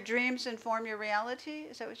 Your dreams inform your reality?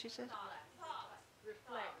 Is that what she said? Thoughts.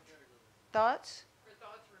 Thoughts? Her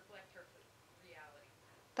thoughts reflect her reality.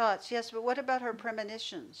 Thoughts, yes, but what about her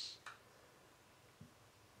premonitions?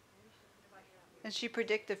 And she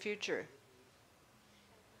predict the future.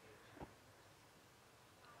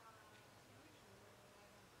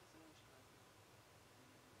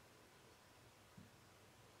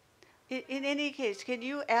 In any case, can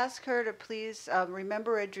you ask her to please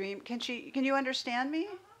remember a dream? Can you understand me?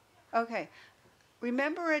 Okay.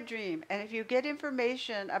 Remember a dream, and if you get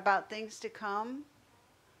information about things to come,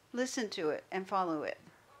 listen to it and follow it.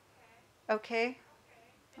 Okay?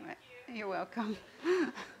 All right. You're welcome.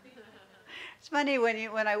 It's funny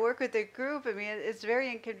when I work with a group, I mean, it's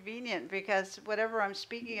very inconvenient because whatever I'm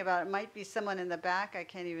speaking about, it might be someone in the back I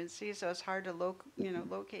can't even see, so it's hard to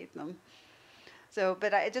locate them. So,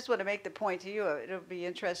 but I just want to make the point to you, it'll be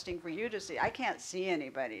interesting for you to see. I can't see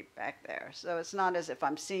anybody back there. So it's not as if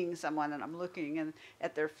I'm seeing someone and I'm looking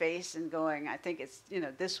at their face and going, I think it's,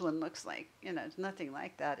 this one looks like, it's nothing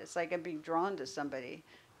like that. It's like I'm being drawn to somebody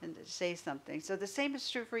and to say something. So the same is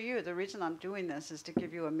true for you. The reason I'm doing this is to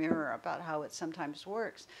give you a mirror about how it sometimes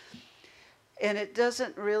works. And it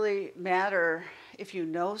doesn't really matter if you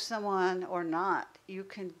know someone or not. You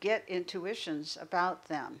can get intuitions about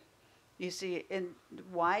them. You see, and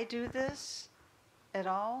why do this at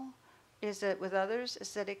all is that with others,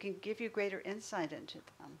 is that it can give you greater insight into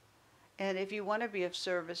them. And if you want to be of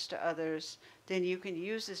service to others, then you can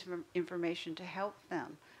use this information to help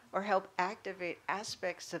them or help activate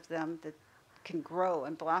aspects of them that can grow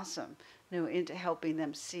and blossom, into helping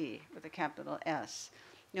them see with a capital S.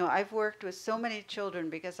 I've worked with so many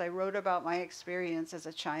children because I wrote about my experience as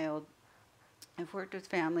a child. I've worked with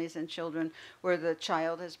families and children where the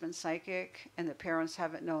child has been psychic and the parents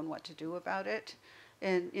haven't known what to do about it,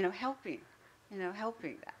 and helping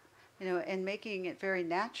that, and making it very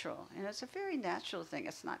natural. It's a very natural thing.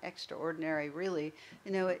 It's not extraordinary, really.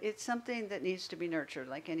 It's something that needs to be nurtured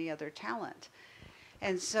like any other talent,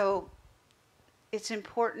 and so it's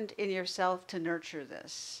important in yourself to nurture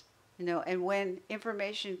this. And when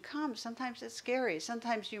information comes, sometimes it's scary.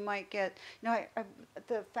 Sometimes you might get,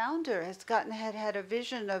 the founder had a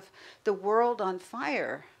vision of the world on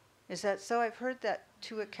fire. Is that so? I've heard that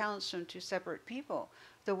 2 accounts from 2 separate people.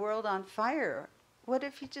 The world on fire. What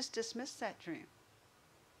if he just dismissed that dream?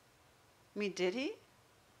 I mean, did he?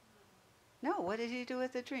 No, what did he do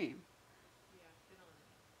with the dream?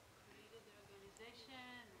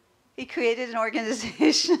 He created an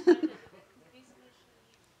organization.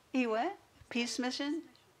 He what? Peace mission?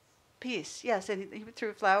 Peace, yes. And he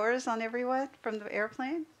threw flowers on everyone from the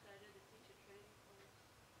airplane?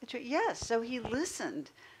 Yes, so he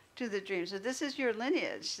listened to the dream. So this is your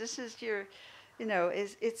lineage. This is your,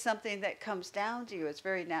 it's something that comes down to you. It's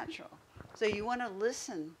very natural. So you want to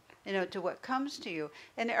listen, to what comes to you.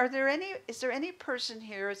 And is there any person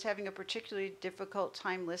here who's having a particularly difficult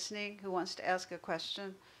time listening who wants to ask a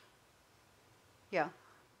question? Yeah.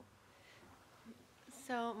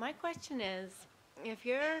 So my question is, if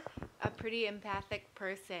you're a pretty empathic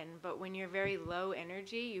person, but when you're very low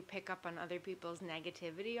energy, you pick up on other people's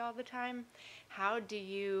negativity all the time, how do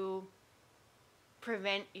you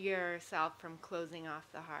prevent yourself from closing off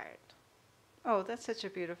the heart? Oh, that's such a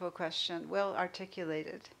beautiful question. Well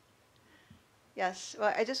articulated. Yes.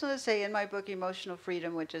 Well, I just want to say in my book, Emotional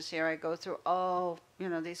Freedom, which is here, I go through all,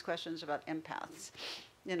 these questions about empaths,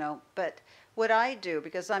 but what I do,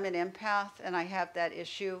 because I'm an empath and I have that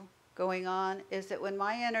issue going on, is that when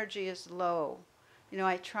my energy is low,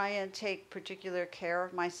 I try and take particular care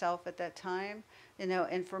of myself at that time,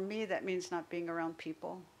 and for me that means not being around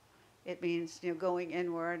people. It means, going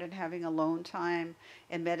inward and having alone time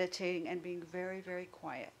and meditating and being very, very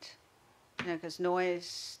quiet, because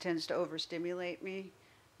noise tends to overstimulate me,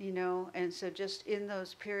 and so just in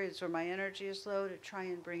those periods where my energy is low, to try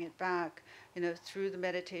and bring it back, through the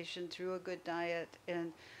meditation, through a good diet,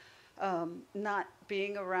 and not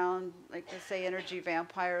being around, like they say, energy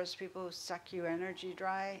vampires, people who suck your energy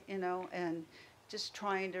dry, and just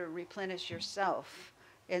trying to replenish yourself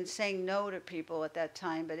and saying no to people at that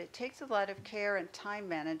time. But it takes a lot of care and time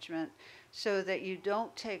management so that you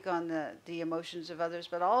don't take on the emotions of others,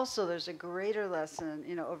 but also there's a greater lesson,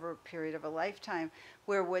 over a period of a lifetime,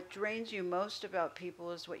 where what drains you most about people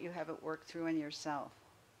is what you haven't worked through in yourself.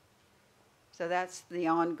 So that's the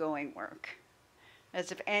ongoing work.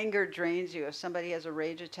 As if anger drains you, if somebody has a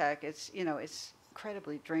rage attack, it's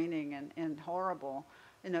incredibly draining and horrible,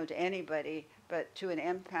 to anybody, but to an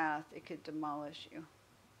empath, it could demolish you.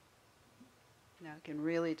 It can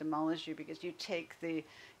really demolish you because you take the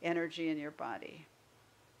energy in your body.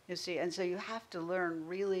 You see, and so you have to learn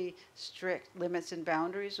really strict limits and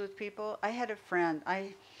boundaries with people. I had a friend,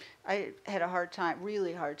 I had a hard time,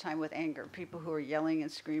 really hard time with anger, people who were yelling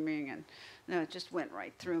and screaming, and it just went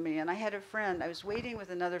right through me. And I had a friend, I was waiting with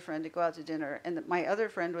another friend to go out to dinner, and my other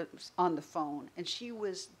friend was on the phone, and she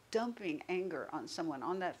was dumping anger on someone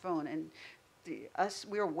on that phone, and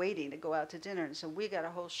we were waiting to go out to dinner, and so we got a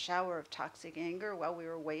whole shower of toxic anger while we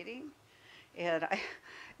were waiting. And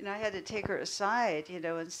I had to take her aside,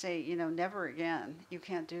 and say, never again. You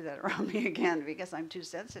can't do that around me again because I'm too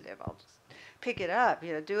sensitive. I'll just pick it up,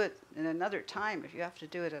 do it in another time if you have to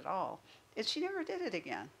do it at all. And she never did it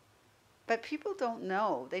again. But people don't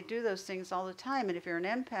know. They do those things all the time. And if you're an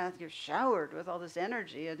empath, you're showered with all this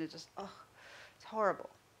energy, and it's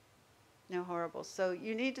horrible. Horrible. So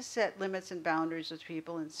you need to set limits and boundaries with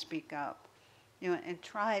people and speak up, and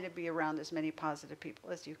try to be around as many positive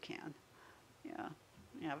people as you can.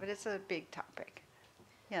 Yeah, but it's a big topic.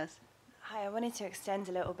 Yes? Hi, I wanted to extend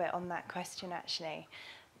a little bit on that question, actually.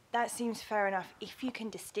 That seems fair enough if you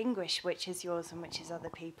can distinguish which is yours and which is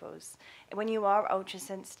other people's. When you are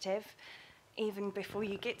ultra-sensitive, even before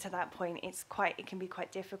you get to that point, it can be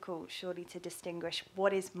quite difficult, surely, to distinguish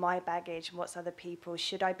what is my baggage and what's other people's.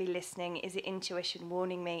 Should I be listening? Is it intuition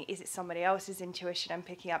warning me? Is it somebody else's intuition I'm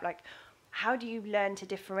picking up? How do you learn to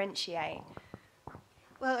differentiate?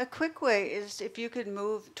 Well, a quick way is if you could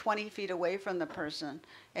move 20 feet away from the person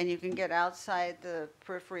and you can get outside the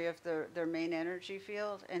periphery of their main energy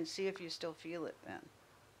field and see if you still feel it then.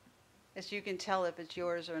 As you can tell if it's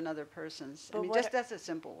yours or another person's. That's a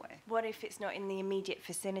simple way. What if it's not in the immediate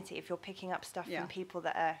vicinity, if you're picking up stuff from people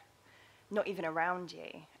that are not even around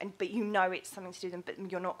you, but it's something to do with them,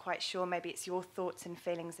 but you're not quite sure, maybe it's your thoughts and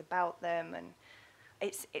feelings about them, and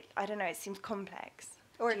I don't know, it seems complex.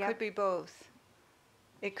 Or it could be both.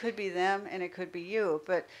 It could be them and it could be you.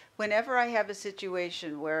 But whenever I have a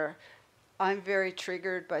situation where I'm very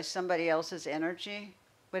triggered by somebody else's energy,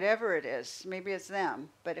 whatever it is, maybe it's them,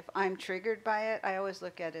 but if I'm triggered by it, I always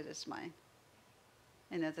look at it as mine.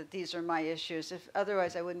 That these are my issues.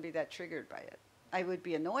 Otherwise, I wouldn't be that triggered by it. I would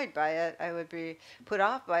be annoyed by it. I would be put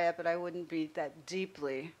off by it, but I wouldn't be that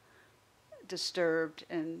deeply disturbed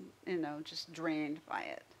and, just drained by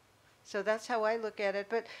it. So that's how I look at it.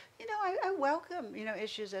 But, I welcome,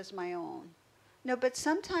 issues as my own. But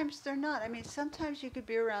sometimes they're not. Sometimes you could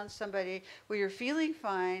be around somebody where you're feeling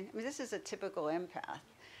fine. This is a typical empath.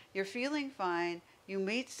 You're feeling fine, you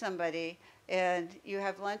meet somebody, and you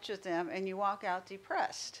have lunch with them, and you walk out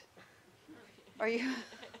depressed.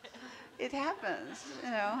 It happens,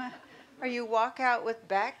 Or you walk out with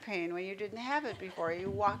back pain when you didn't have it before. You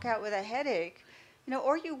walk out with a headache,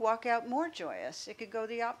 or you walk out more joyous. It could go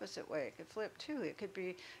the opposite way. It could flip too. It could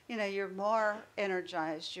be, you're more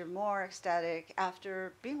energized, you're more ecstatic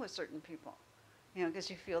after being with certain people, because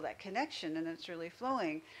you feel that connection and it's really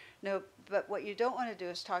flowing. But what you don't want to do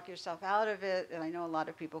is talk yourself out of it. And I know a lot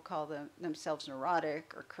of people call themselves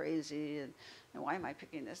neurotic or crazy, and why am I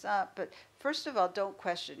picking this up? But first of all, don't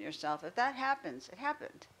question yourself. If that happens, it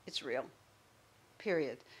happened. It's real,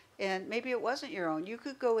 period. And maybe it wasn't your own. You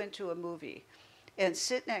could go into a movie and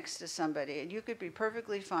sit next to somebody, and you could be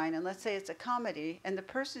perfectly fine, and let's say it's a comedy, and the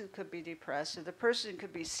person could be depressed, or the person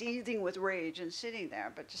could be seething with rage and sitting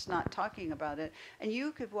there, but just not talking about it, and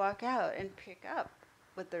you could walk out and pick up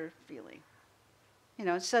what they're feeling.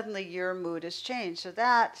 And suddenly your mood has changed. So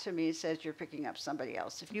that, to me, says you're picking up somebody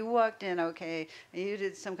else. If you walked in, okay, and you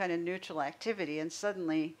did some kind of neutral activity, and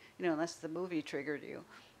suddenly, unless the movie triggered you,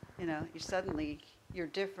 you're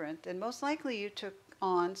different, and most likely you took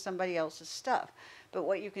on somebody else's stuff. But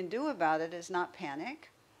what you can do about it is not panic,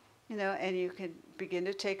 and you can begin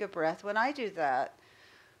to take a breath. When I do that,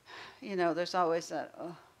 there's always that,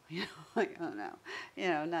 like, oh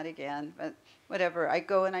no, not again, but whatever. I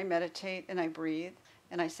go and I meditate and I breathe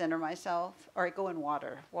and I center myself, or I go in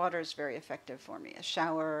water. Water is very effective for me. A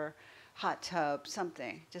shower, hot tub,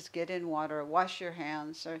 something. Just get in water, wash your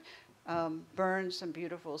hands, or burn some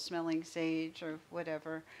beautiful smelling sage or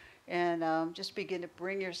whatever. And just begin to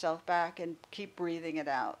bring yourself back and keep breathing it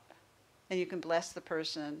out. And you can bless the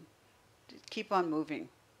person. Keep on moving.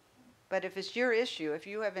 But if it's your issue, if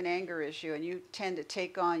you have an anger issue and you tend to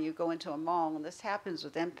take on, you go into a mall, and this happens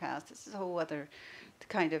with empaths, this is a whole other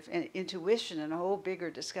kind of intuition and a whole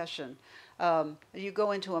bigger discussion. You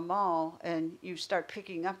go into a mall and you start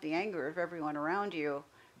picking up the anger of everyone around you.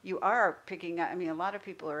 You are picking up, I mean, a lot of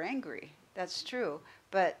people are angry. That's true.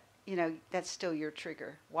 But, you know, that's still your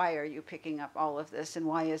trigger. Why are you picking up all of this, and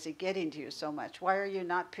why is it getting to you so much? Why are you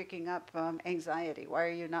not picking up anxiety? Why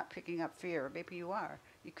are you not picking up fear? Maybe you are.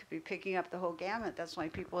 You could be picking up the whole gamut. That's why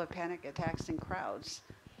people have panic attacks in crowds.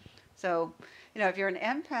 So, you know, if you're an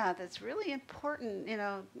empath, it's really important, you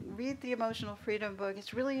know, read the Emotional Freedom book.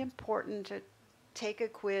 It's really important to take a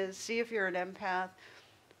quiz, see if you're an empath,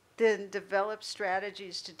 then develop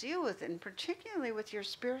strategies to deal with it, and particularly with your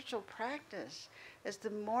spiritual practice. As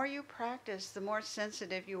the more you practice, the more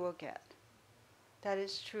sensitive you will get. That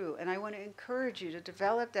is true. And I want to encourage you to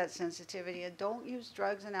develop that sensitivity, and don't use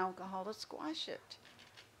drugs and alcohol to squash it.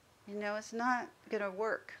 You know, it's not going to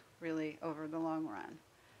work really over the long run.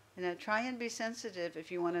 You know, try and be sensitive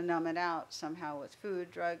if you want to numb it out somehow with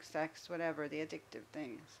food, drugs, sex, whatever, the addictive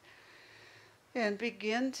things. And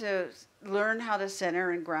begin to learn how to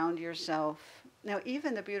center and ground yourself. Now,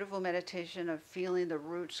 even the beautiful meditation of feeling the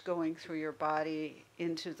roots going through your body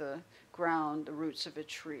into the ground, the roots of a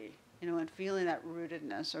tree, you know, and feeling that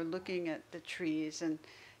rootedness, or looking at the trees and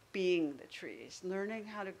being the trees, learning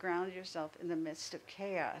how to ground yourself in the midst of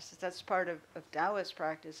chaos. That's part of Taoist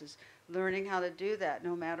practice, is learning how to do that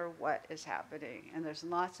no matter what is happening. And there's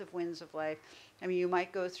lots of winds of life. I mean, you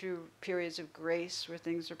might go through periods of grace where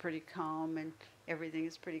things are pretty calm and everything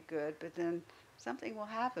is pretty good, but then something will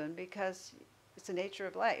happen because it's the nature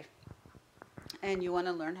of life. And you want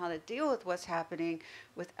to learn how to deal with what's happening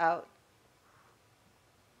without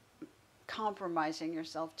compromising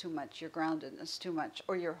yourself too much, your groundedness too much,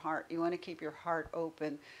 or your heart. You want to keep your heart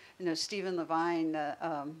open. You know, Stephen Levine, the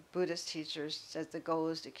Buddhist teacher, says the goal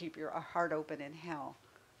is to keep your heart open in hell.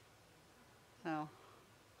 So,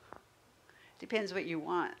 depends what you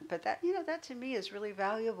want. But that, you know, that to me is really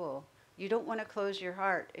valuable. You don't want to close your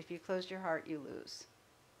heart. If you close your heart, you lose.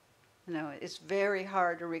 You know, it's very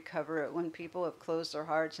hard to recover it when people have closed their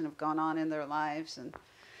hearts and have gone on in their lives, and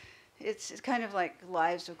it's kind of like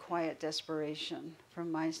lives of quiet desperation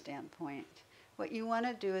from my standpoint. What you want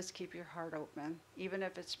to do is keep your heart open, even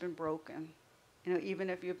if it's been broken, you know, even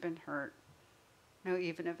if you've been hurt, you know,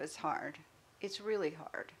 even if it's hard. It's really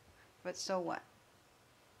hard, but so what?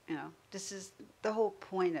 You know, this is the whole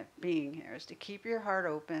point of being here, is to keep your heart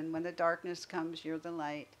open. When the darkness comes, you're the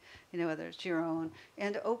light, you know, whether it's your own,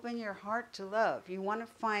 and open your heart to love. You want to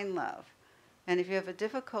find love. And if you have a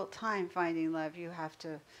difficult time finding love, you have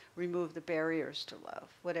to remove the barriers to love,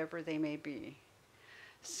 whatever they may be.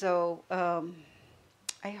 So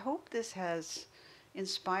I hope this has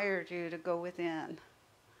inspired you to go within,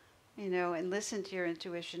 you know, and listen to your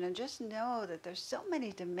intuition, and just know that there's so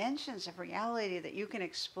many dimensions of reality that you can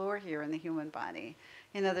explore here in the human body.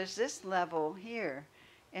 You know, there's this level here,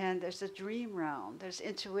 and there's a dream realm, there's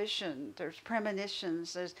intuition, there's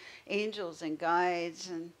premonitions, there's angels and guides,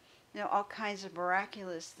 and you know, all kinds of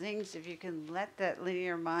miraculous things if you can let that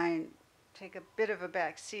linear mind take a bit of a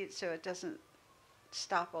back seat so it doesn't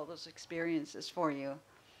stop all those experiences for you.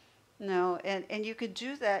 No, and you can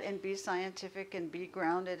do that and be scientific and be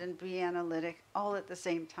grounded and be analytic all at the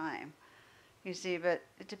same time. You see, but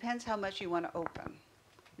it depends how much you want to open.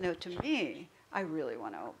 You know, to me, I really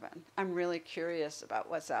want to open. I'm really curious about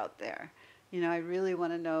what's out there. You know, I really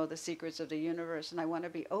want to know the secrets of the universe, and I want to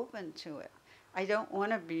be open to it. I don't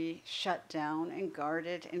want to be shut down and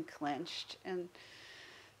guarded and clenched and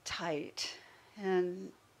tight and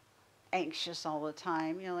anxious all the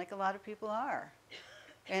time, you know, like a lot of people are.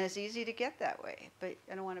 And it's easy to get that way, but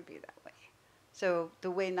I don't want to be that way. So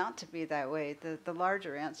the way not to be that way, the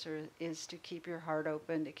larger answer is to keep your heart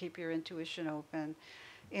open, to keep your intuition open,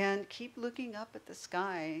 and keep looking up at the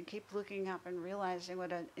sky, and keep looking up and realizing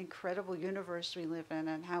what an incredible universe we live in,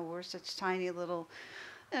 and how we're such tiny little.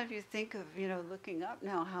 And if you think of, you know, looking up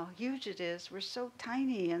now, how huge it is, we're so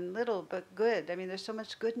tiny and little, but good. I mean, there's so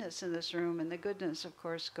much goodness in this room, and the goodness, of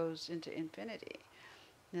course, goes into infinity.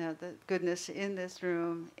 You know, the goodness in this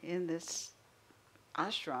room, in this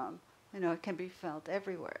ashram, you know, it can be felt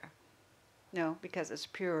everywhere. You know, because it's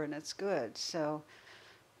pure and it's good. So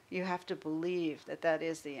you have to believe that that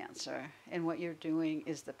is the answer, and what you're doing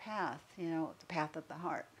is the path, you know, the path of the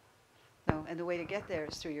heart. So, and the way to get there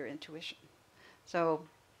is through your intuition. So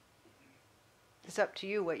it's up to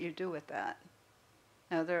you what you do with that.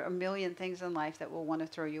 Now, there are a million things in life that will want to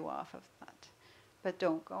throw you off of that. But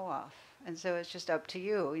don't go off. And so it's just up to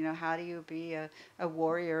you. How do you be a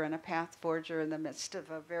warrior and a path forger in the midst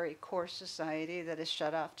of a very coarse society that is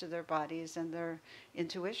shut off to their bodies and their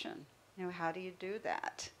intuition? How do you do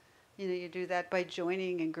that? You do that by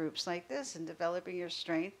joining in groups like this and developing your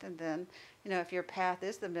strength. And then, if your path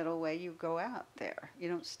is the middle way, you go out there. You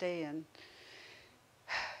don't stay in,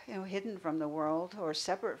 hidden from the world or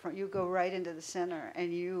separate from. You go right into the center,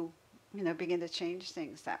 and you begin to change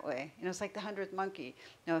things that way. It's like the 100th monkey.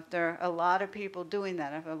 If there are a lot of people doing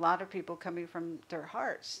that, if a lot of people coming from their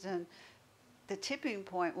hearts, then the tipping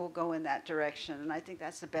point will go in that direction. And I think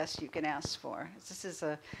that's the best you can ask for. This is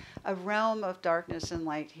a realm of darkness and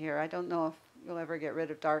light here. I don't know if you'll ever get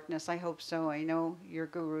rid of darkness. I hope so. I know your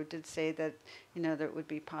guru did say that, that it would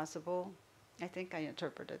be possible. I think I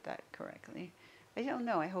interpreted that correctly. I don't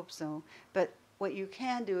know. I hope so. But what you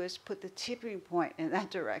can do is put the tipping point in that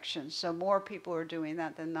direction, so more people are doing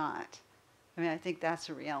that than not. I think that's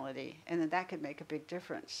a reality, and then that could make a big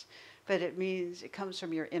difference. But it means it comes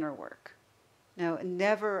from your inner work.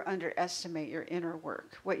 Never underestimate your inner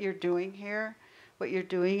work. What you're doing here, what you're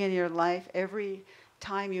doing in your life, every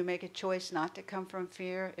time you make a choice not to come from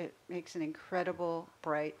fear, it makes an incredible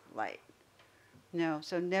bright light.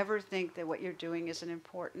 So never think that what you're doing isn't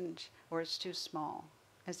important or it's too small.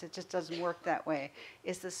 As it just doesn't work that way.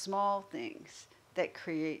 It's the small things that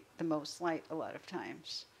create the most light a lot of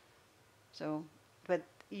times. So, but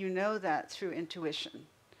that through intuition.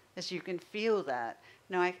 As you can feel that.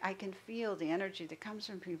 I can feel the energy that comes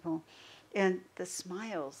from people. And the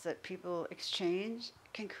smiles that people exchange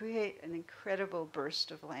can create an incredible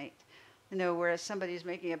burst of light. Whereas somebody's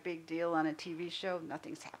making a big deal on a TV show,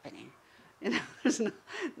 nothing's happening. There's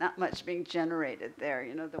not much being generated there.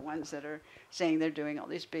 The ones that are saying they're doing all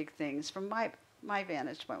these big things. From my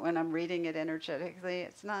vantage point, when I'm reading it energetically,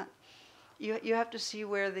 it's not. You have to see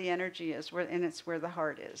where the energy is, and it's where the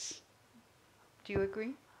heart is. Do you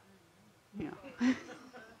agree? Yeah. I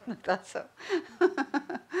thought so.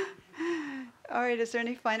 All right, is there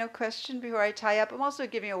any final question before I tie up? I'm also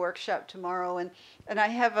giving a workshop tomorrow, and I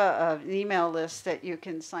have an email list that you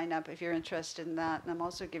can sign up if you're interested in that. And I'm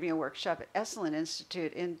also giving a workshop at Esalen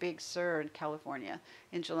Institute in Big Sur in California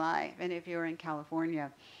in July, if any of you are in California.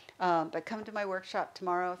 But come to my workshop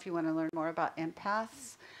tomorrow if you want to learn more about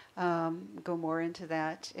empaths, go more into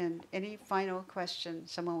that. And any final question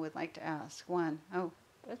someone would like to ask? One. Oh,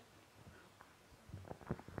 good.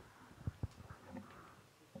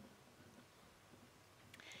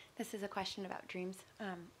 This is a question about dreams.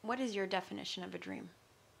 What is your definition of a dream?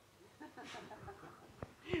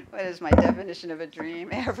 What is my definition of a dream?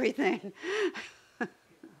 Everything.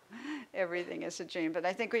 Everything is a dream. But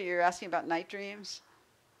I think what you're asking about night dreams.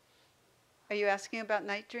 Are you asking about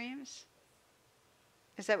night dreams?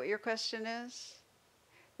 Is that what your question is?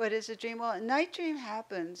 What is a dream? Well, a night dream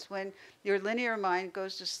happens when your linear mind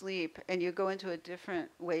goes to sleep and you go into a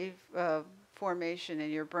different wave formation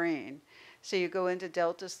in your brain. So you go into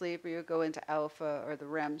delta sleep or you go into alpha or the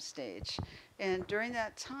REM stage. And during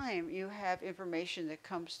that time, you have information that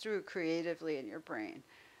comes through creatively in your brain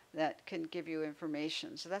that can give you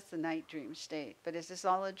information. So that's the night dream state. But is this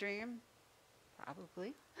all a dream?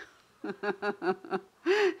 Probably.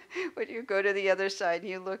 When you go to the other side and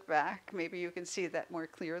you look back, maybe you can see that more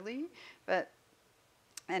clearly. But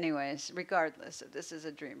anyways, regardless if this is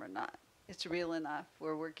a dream or not, it's real enough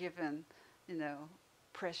where we're given,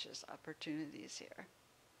 precious opportunities here.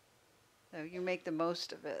 So you make the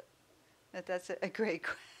most of it. That's a great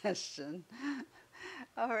question.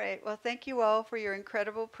 All right. Well, thank you all for your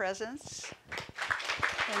incredible presence.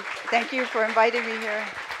 And thank you for inviting me here.